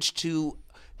message to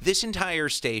this entire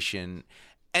station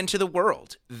and to the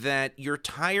world that you're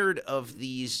tired of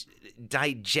these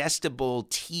digestible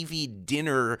TV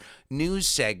dinner news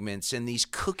segments and these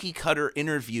cookie-cutter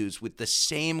interviews with the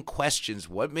same questions.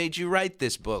 What made you write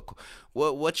this book?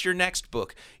 What's your next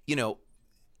book?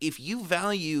 If you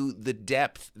value the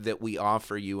depth that we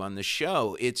offer you on the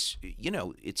show,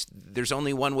 there's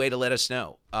only one way to let us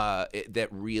know that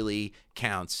really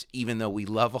counts, even though we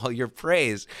love all your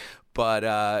praise. But,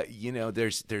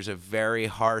 there's a very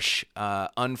harsh,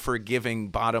 unforgiving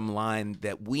bottom line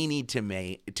that we need to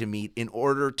meet in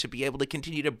order to be able to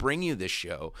continue to bring you this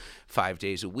show 5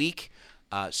 days a week.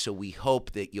 So we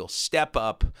hope that you'll step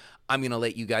up. I'm going to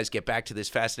let you guys get back to this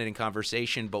fascinating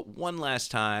conversation, but one last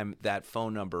time, that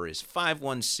phone number is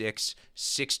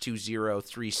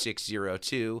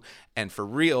 516-620-3602. And for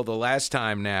real, the last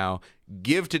time now,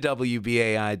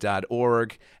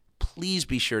 givetowbai.org. Please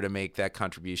be sure to make that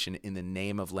contribution in the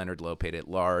name of Leonard Lopate at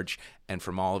large. And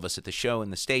from all of us at the show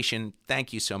and the station,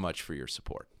 thank you so much for your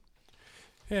support.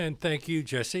 And thank you,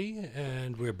 Jesse.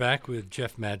 And we're back with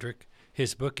Jeff Madrick.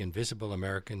 His book, Invisible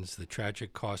Americans, The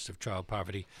Tragic Cost of Child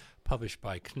Poverty, published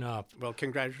by Knopf. Well,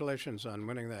 congratulations on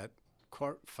winning that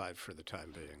court fight for the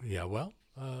time being. Yeah, well,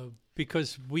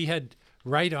 because we had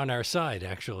right on our side,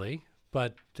 actually.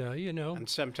 But, and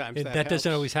sometimes that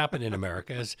doesn't always happen in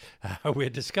America, as we're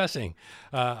discussing.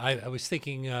 I was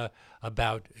thinking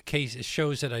about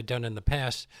shows that I'd done in the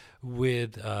past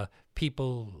with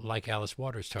people like Alice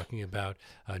Waters talking about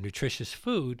nutritious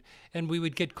food, and we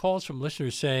would get calls from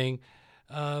listeners saying,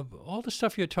 all the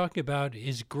stuff you're talking about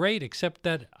is great, except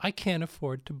that I can't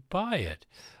afford to buy it.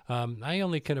 I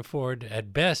only can afford,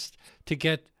 at best, to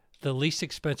get the least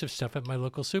expensive stuff at my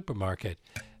local supermarket.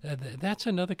 That's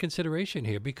another consideration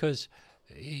here, because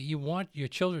you want your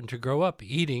children to grow up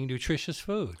eating nutritious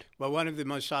food. Well, one of the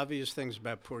most obvious things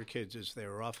about poor kids is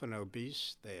they're often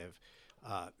obese. They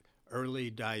have early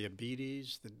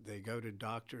diabetes. They go to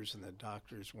doctors, and the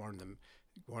doctors warn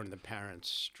the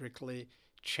parents strictly,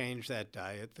 change that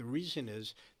diet. The reason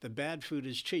is the bad food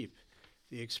is cheap.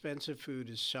 The expensive food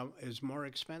is more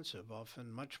expensive,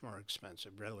 often much more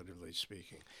expensive, relatively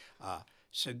speaking.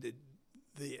 So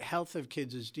the health of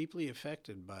kids is deeply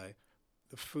affected by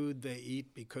the food they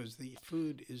eat, because the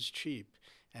food is cheap.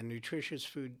 And nutritious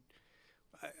food,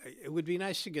 it would be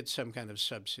nice to get some kind of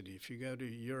subsidy. If you go to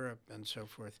Europe and so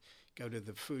forth, go to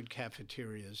the food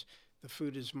cafeterias, the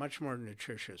food is much more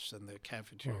nutritious than the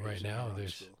cafeterias. Well, right now,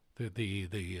 there's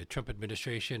the Trump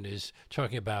administration is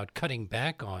talking about cutting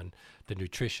back on the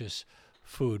nutritious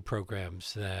food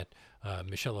programs that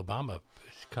Michelle Obama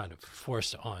kind of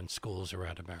forced on schools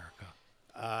around America.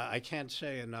 I can't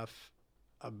say enough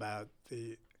about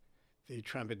the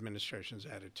Trump administration's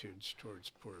attitudes towards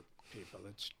poor people.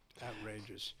 It's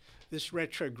outrageous. This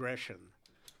retrogression,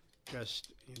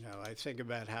 I think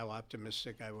about how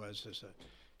optimistic I was as a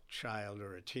child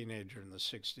or a teenager in the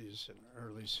 60s and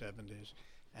early 70s,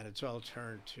 and it's all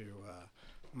turned to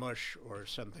mush or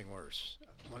something worse.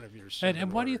 One of your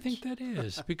and why do you think that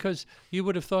is? Because you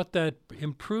would have thought that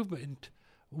improvement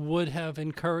would have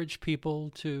encouraged people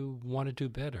to want to do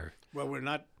better. Well, we're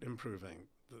not improving.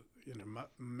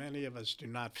 many of us do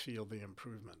not feel the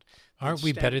improvement. Aren't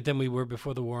we better than we were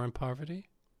before the war on poverty?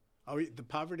 Oh, the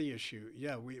poverty issue.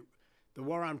 Yeah, the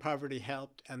war on poverty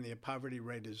helped, and the poverty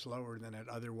rate is lower than it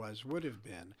otherwise would have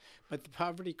been. But the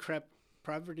poverty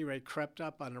rate crept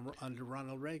up under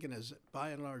Ronald Reagan, as by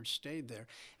and large stayed there.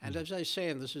 And as I say,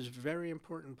 and this is a very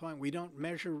important point, we don't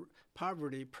measure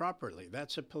poverty properly.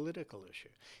 That's a political issue.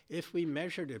 If we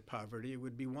measured poverty, it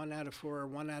would be 1 out of 4 or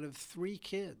 1 out of 3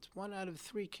 kids. 1 out of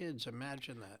 3 kids,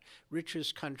 imagine that.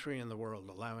 Richest country in the world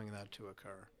allowing that to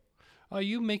occur. Are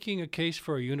you making a case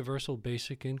for a universal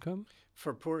basic income?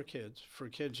 For poor kids, for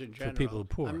kids in general. For people who are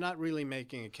poor. I'm not really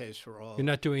making a case for all. You're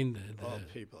not doing all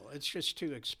people. It's just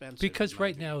too expensive. Because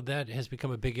right now that has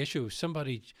become a big issue.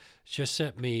 Somebody just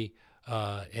sent me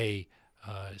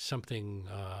something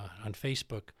on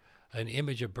Facebook, an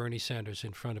image of Bernie Sanders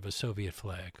in front of a Soviet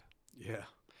flag. Yeah.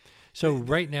 So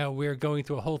right now we're going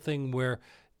through a whole thing where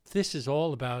this is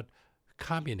all about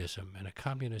communism and a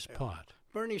communist plot.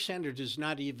 Bernie Sanders is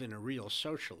not even a real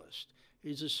socialist.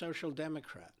 He's a social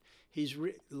democrat. He's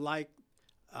like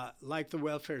the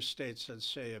welfare states, let's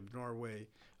say, of Norway,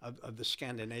 of the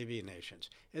Scandinavian nations.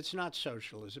 It's not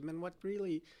socialism. And what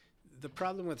really, the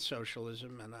problem with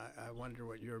socialism, and I wonder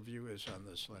what your view is on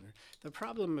this, Leonard. The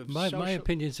problem of my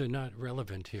opinions are not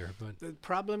relevant here, but the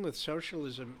problem with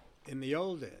socialism in the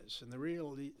old days, and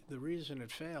the reason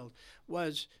it failed,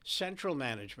 was central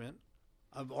management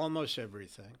of almost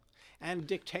everything and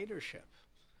dictatorship.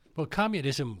 Well,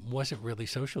 communism wasn't really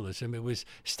socialism. It was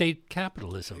state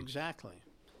capitalism. Exactly.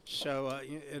 So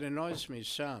it annoys me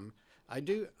some. I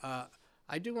do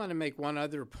want to make one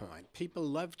other point. People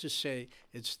love to say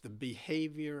it's the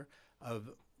behavior of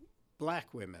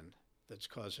black women that's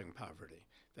causing poverty.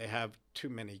 They have too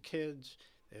many kids.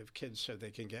 They have kids so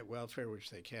they can get welfare,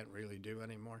 which they can't really do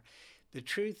anymore. The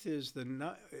truth is,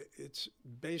 it's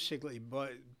basically,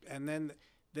 and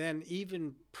then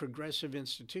even progressive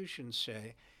institutions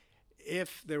say,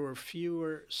 if there were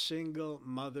fewer single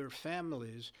mother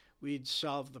families, we'd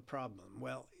solve the problem.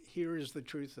 Well, here is the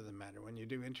truth of the matter. When you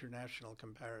do international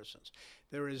comparisons,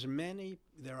 there are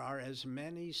as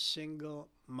many single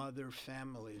mother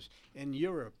families in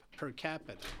Europe per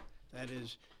capita, that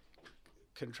is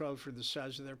controlled for the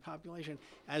size of their population,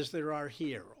 as there are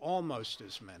here, almost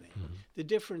as many. Mm-hmm. The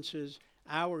difference is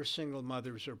our single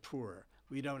mothers are poorer.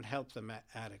 We don't help them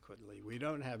adequately. We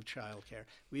don't have child care.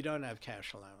 We don't have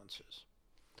cash allowances.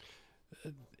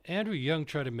 Andrew Young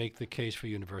tried to make the case for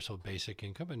universal basic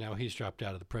income, and now he's dropped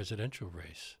out of the presidential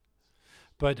race.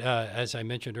 But as I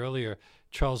mentioned earlier,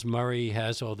 Charles Murray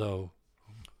has, although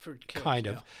for kids, kind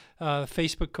of,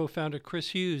 Facebook co-founder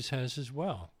Chris Hughes has as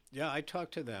well. Yeah, I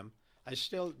talked to them. I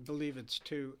still believe it's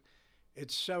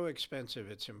so expensive,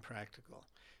 it's impractical.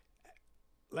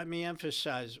 Let me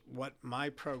emphasize what my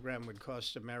program would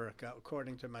cost America,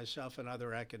 according to myself and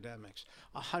other academics,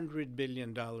 $100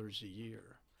 billion a year.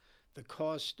 The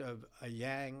cost of a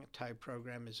Yang-type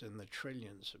program is in the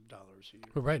trillions of dollars a year.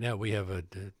 Well, right now we have a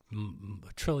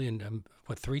trillion,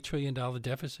 $3 trillion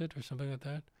deficit or something like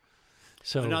that.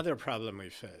 So another problem we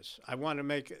face. I want to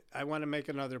make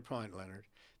another point, Leonard,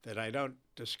 that I don't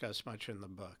discuss much in the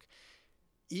book.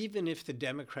 Even if the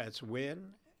Democrats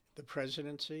win the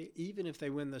presidency, even if they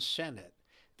win the Senate,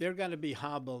 they're going to be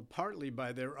hobbled partly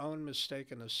by their own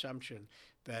mistaken assumption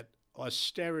that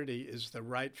austerity is the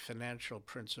right financial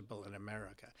principle in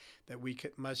America, that we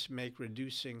must make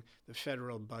reducing the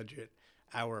federal budget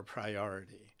our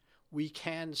priority. We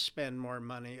can spend more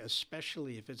money,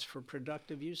 especially if it's for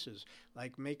productive uses,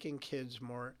 like making kids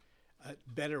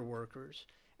better workers,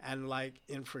 and like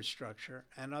infrastructure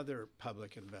and other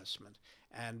public investment.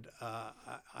 And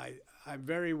I'm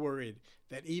very worried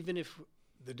that even if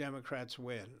the Democrats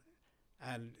win,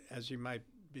 and as you might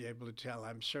be able to tell,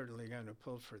 I'm certainly going to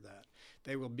pull for that,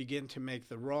 they will begin to make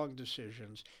the wrong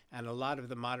decisions, and a lot of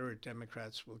the moderate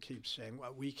Democrats will keep saying,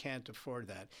 well, we can't afford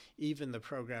that, even the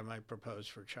program I propose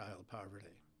for child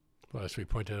poverty. Well, as we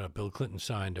pointed out, Bill Clinton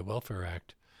signed a welfare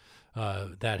act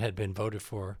that had been voted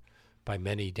for by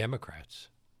many Democrats.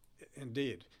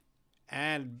 Indeed.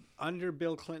 And under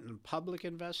Bill Clinton, public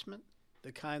investment,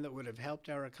 the kind that would have helped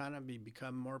our economy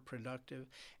become more productive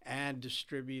and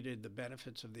distributed the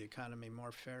benefits of the economy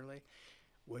more fairly,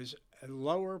 was a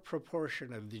lower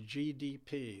proportion of the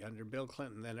GDP under Bill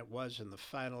Clinton than it was in the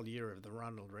final year of the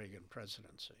Ronald Reagan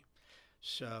presidency.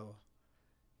 So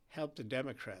help the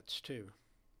Democrats, too.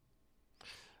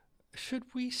 Should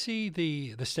we see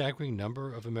the staggering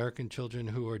number of American children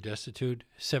who are destitute,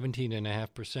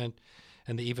 17.5%,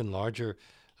 and the even larger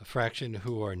fraction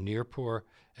who are near poor,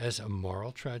 as a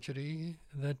moral tragedy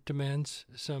that demands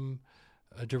some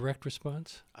a direct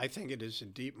response? I think it is a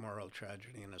deep moral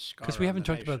tragedy and a scar. Because we haven't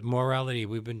on the talked about morality.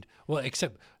 We've been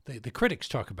except the critics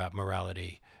talk about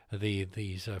morality.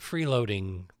 These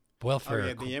freeloading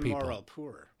welfare the people. immoral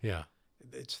poor. Yeah.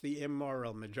 It's the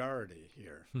immoral majority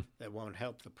here that won't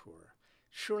help the poor.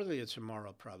 Surely it's a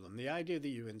moral problem. The idea that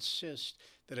you insist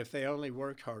that if they only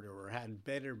worked harder or had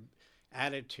better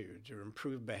attitudes or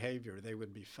improved behavior, they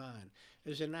would be fine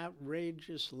is an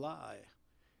outrageous lie.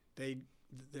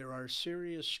 There are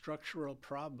serious structural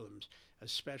problems,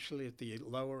 especially at the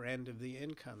lower end of the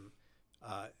income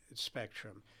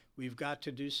spectrum. We've got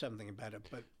to do something about it.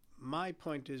 But my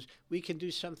point is we can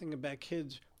do something about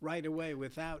kids right away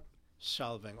without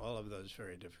solving all of those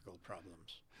very difficult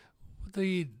problems.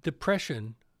 The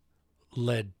Depression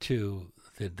led to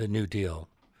the New Deal.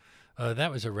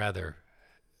 That was a rather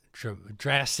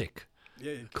drastic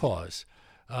cause.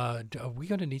 Are we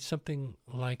going to need something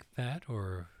like that,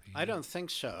 or? I don't think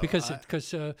so.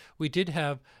 Because we did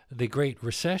have the Great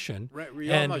Recession, we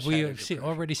and almost we had a depression.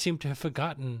 already seem to have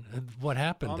forgotten what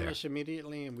happened almost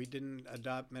immediately, and we didn't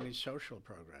adopt many social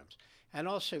programs. And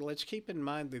also, let's keep in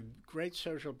mind the great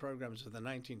social programs of the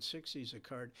 1960s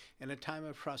occurred in a time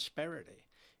of prosperity.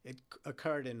 It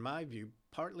occurred, in my view,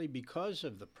 partly because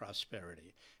of the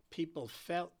prosperity. People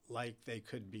felt like they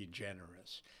could be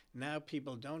generous. Now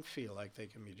people don't feel like they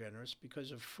can be generous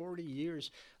because of 40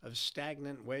 years of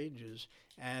stagnant wages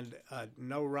and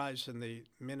no rise in the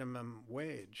minimum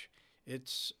wage.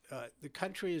 It's the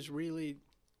country is really,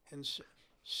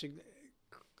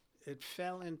 it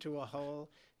fell into a hole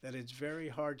that it's very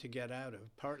hard to get out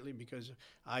of, partly because of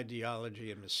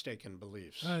ideology and mistaken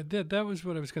beliefs. That was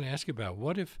what I was going to ask you about.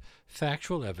 What if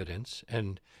factual evidence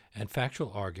and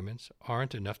factual arguments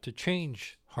aren't enough to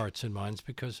change hearts and minds,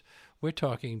 because we're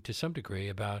talking to some degree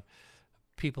about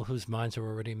people whose minds are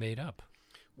already made up?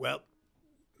 Well,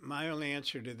 my only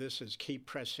answer to this is keep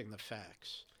pressing the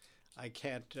facts. I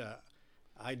can't...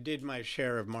 I did my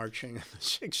share of marching in the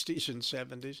 60s and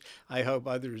 70s. I hope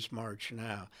others march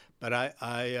now. But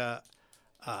I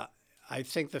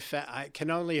think I can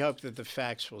only hope that the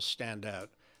facts will stand out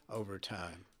over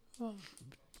time. Well,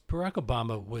 Barack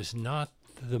Obama was not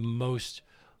the most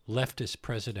leftist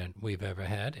president we've ever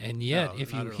had, and yet,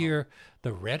 if you hear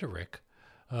the rhetoric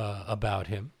about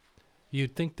him,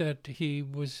 you'd think that he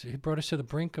brought us to the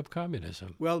brink of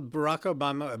communism. Well, Barack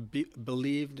Obama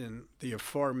believed in the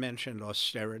aforementioned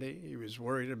austerity. He was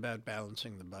worried about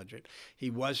balancing the budget. He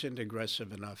wasn't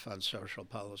aggressive enough on social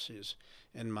policies,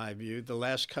 in my view. The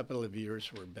last couple of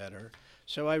years were better.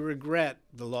 So I regret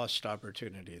the lost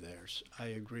opportunity there. I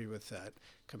agree with that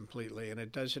completely. And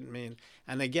it doesn't mean,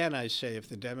 and again, I say, if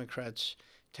the Democrats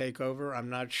take over, I'm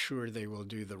not sure they will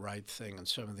do the right thing, and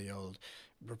some of the old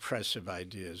repressive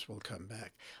ideas will come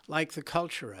back, like the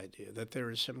culture idea, that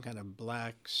there is some kind of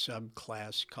black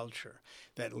subclass culture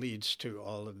that leads to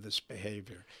all of this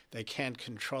behavior. They can't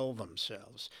control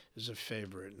themselves is a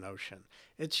favorite notion.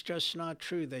 It's just not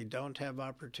true. They don't have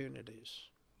opportunities.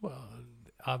 Well,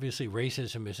 obviously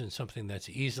racism isn't something that's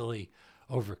easily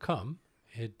overcome.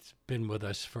 It's been with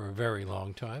us for a very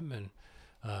long time,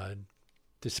 and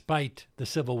despite the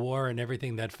Civil War and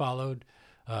everything that followed,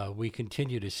 we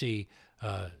continue to see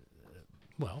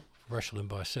Rush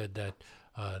Limbaugh said that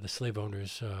the slave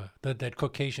owners, that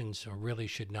Caucasians really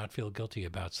should not feel guilty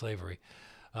about slavery.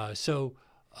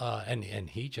 And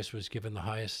he just was given the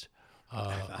highest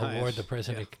award the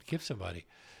president could give somebody.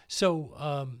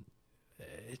 So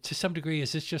to some degree,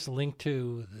 is this just linked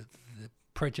to the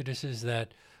prejudices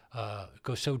that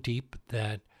go so deep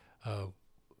that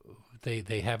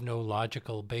they have no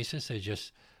logical basis? They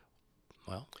just,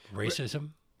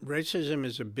 racism? Racism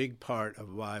is a big part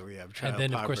of why we have child poverty.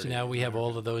 And then, of course, poverty now we have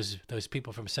all of those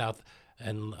people from South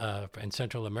and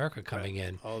Central America coming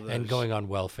in and going on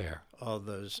welfare. All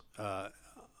those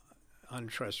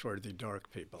untrustworthy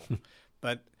dark people.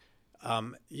 But,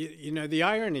 the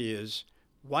irony is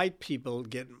white people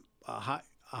get a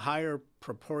higher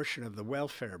proportion of the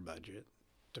welfare budget,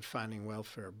 defining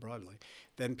welfare broadly,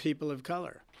 than people of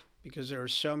color, because there are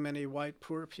so many white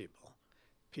poor people.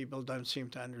 People don't seem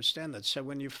to understand that. So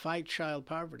when you fight child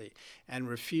poverty and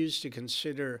refuse to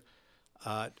consider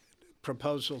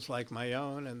proposals like my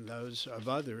own and those of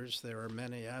others, there are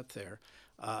many out there,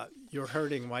 you're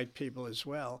hurting white people as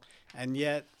well. And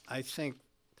yet I think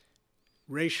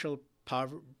racial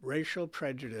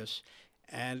prejudice,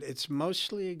 and it's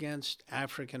mostly against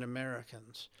African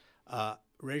Americans,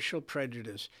 racial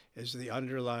prejudice is the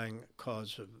underlying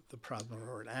cause of the problem,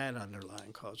 or an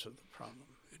underlying cause of the problem.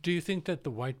 Do you think that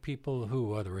the white people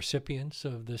who are the recipients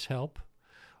of this help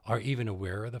are even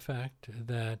aware of the fact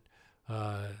that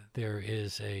there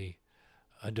is a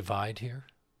divide here?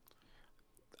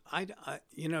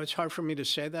 it's hard for me to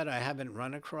say that. I haven't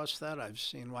run across that. I've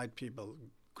seen white people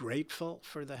grateful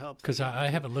for the help. Because I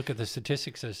haven't looked at the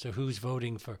statistics as to who's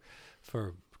voting for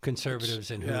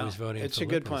conservatives and who is voting for It's a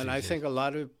good liberals point. these I days. think a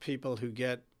lot of people who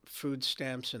get food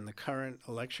stamps in the current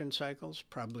election cycles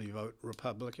probably vote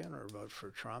Republican or vote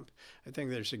for Trump. I think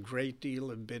there's a great deal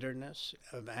of bitterness,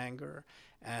 of anger,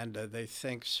 and they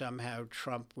think somehow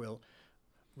Trump will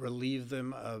relieve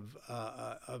them of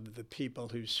the people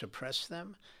who suppress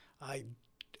them. I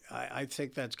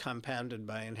think that's compounded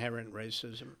by inherent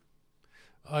racism.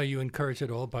 Are you encouraged at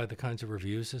all by the kinds of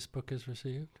reviews this book has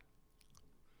received?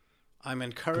 I'm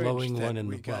encouraged Glowing that one in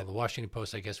we the got. Washington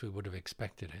Post. I guess we would have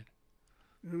expected it.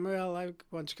 Well, I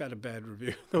once got a bad review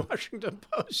in the Washington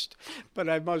Post, but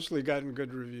I've mostly gotten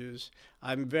good reviews.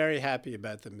 I'm very happy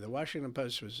about them. The Washington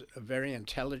Post was a very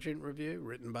intelligent review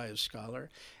written by a scholar,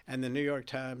 and the New York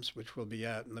Times, which will be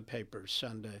out in the paper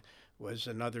Sunday, was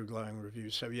another glowing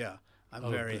review. So, yeah, I'm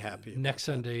very happy. Next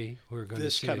Sunday, we're going to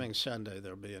This see coming Sunday,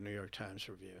 there'll be a New York Times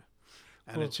review,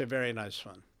 and it's a very nice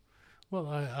one. Well,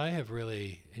 I have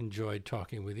really enjoyed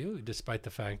talking with you, despite the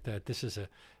fact that this is a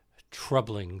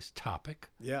troubling topic.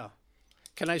 Yeah.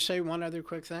 Can I say one other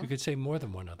quick thing? You could say more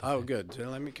than one other Oh, thing. good.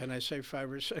 So can I say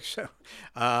 5 or 6? So,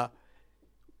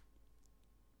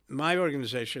 my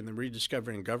organization, the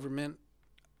Rediscovering Government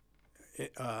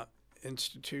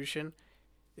Institution,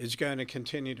 is going to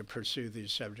continue to pursue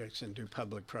these subjects and do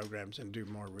public programs and do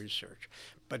more research.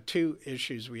 But 2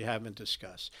 issues we haven't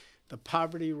discussed. The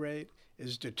poverty rate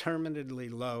is determinedly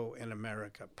low in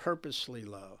America, purposely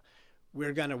low.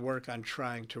 We're going to work on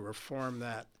trying to reform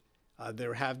that.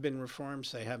 There have been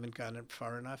reforms. They haven't gone it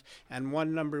far enough. And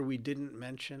one number we didn't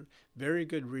mention, very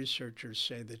good researchers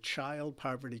say that child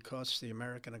poverty costs the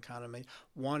American economy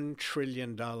 $1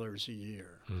 trillion a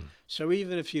year. So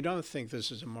even if you don't think this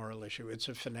is a moral issue, it's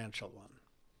a financial one.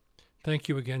 Thank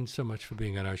you again so much for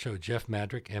being on our show. Jeff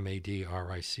Madrick,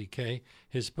 Madrick.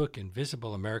 His book,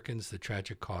 Invisible Americans, The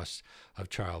Tragic Costs of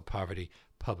Child Poverty,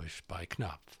 published by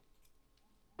Knopf.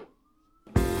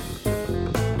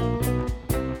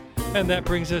 And that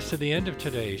brings us to the end of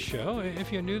today's show.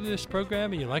 If you're new to this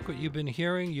program and you like what you've been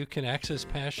hearing, you can access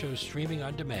past shows streaming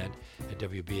on demand at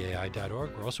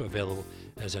WBAI.org. We're also available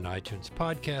as an iTunes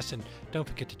podcast. And don't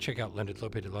forget to check out Leonard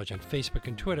Lopate at Large on Facebook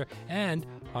and Twitter, and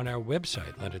on our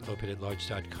website,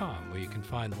 LeonardLopateAtLarge.com, where you can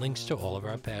find links to all of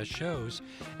our past shows.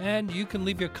 And you can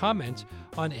leave your comments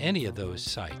on any of those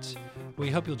sites. We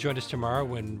hope you'll join us tomorrow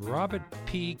when Robert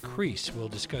P. Crease will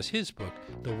discuss his book,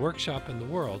 The Workshop in the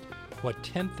World, What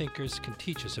 10 Thinkers Can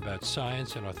Teach Us About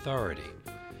Science and Authority.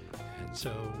 And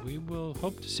so we will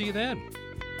hope to see you then.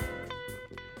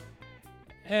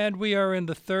 And we are in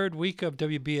the 3rd week of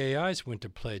WBAI's Winter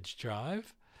Pledge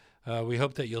Drive. We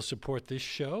hope that you'll support this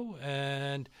show,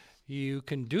 and you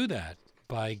can do that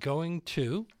by going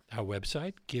to our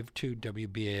website,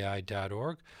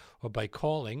 give2wbai.org, or by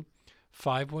calling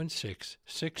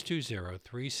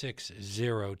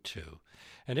 516-620-3602.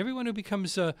 And everyone who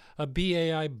becomes a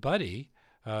BAI buddy,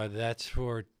 that's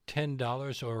for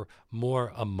 $10 or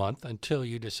more a month until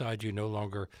you decide you no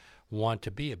longer want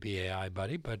to be a BAI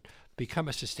buddy, but become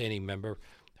a sustaining member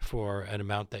for an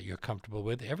amount that you're comfortable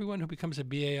with. Everyone who becomes a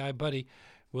BAI buddy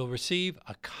will receive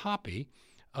a copy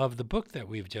of the book that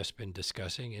we've just been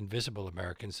discussing, Invisible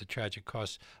Americans, The Tragic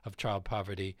Costs of Child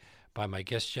Poverty, by my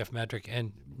guest, Jeff Madrick.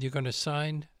 And you're going to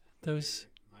sign those?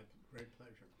 My great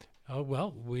pleasure. Oh,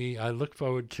 well, I look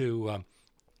forward to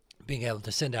being able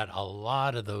to send out a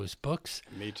lot of those books.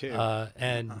 Me too.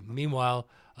 And meanwhile,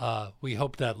 we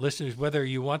hope that listeners, whether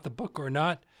you want the book or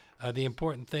not, the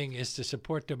important thing is to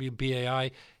support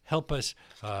WBAI, help us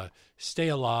stay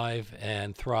alive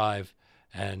and thrive,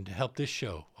 and help this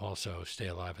show also stay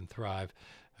alive and thrive.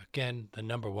 Again, the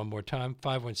number one more time,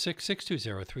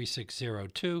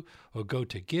 516-620-3602, or go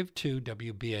to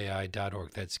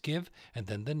give2wbai.org. That's give, and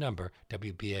then the number,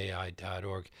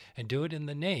 wbai.org, and do it in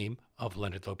the name of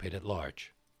Leonard Lopate at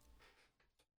Large.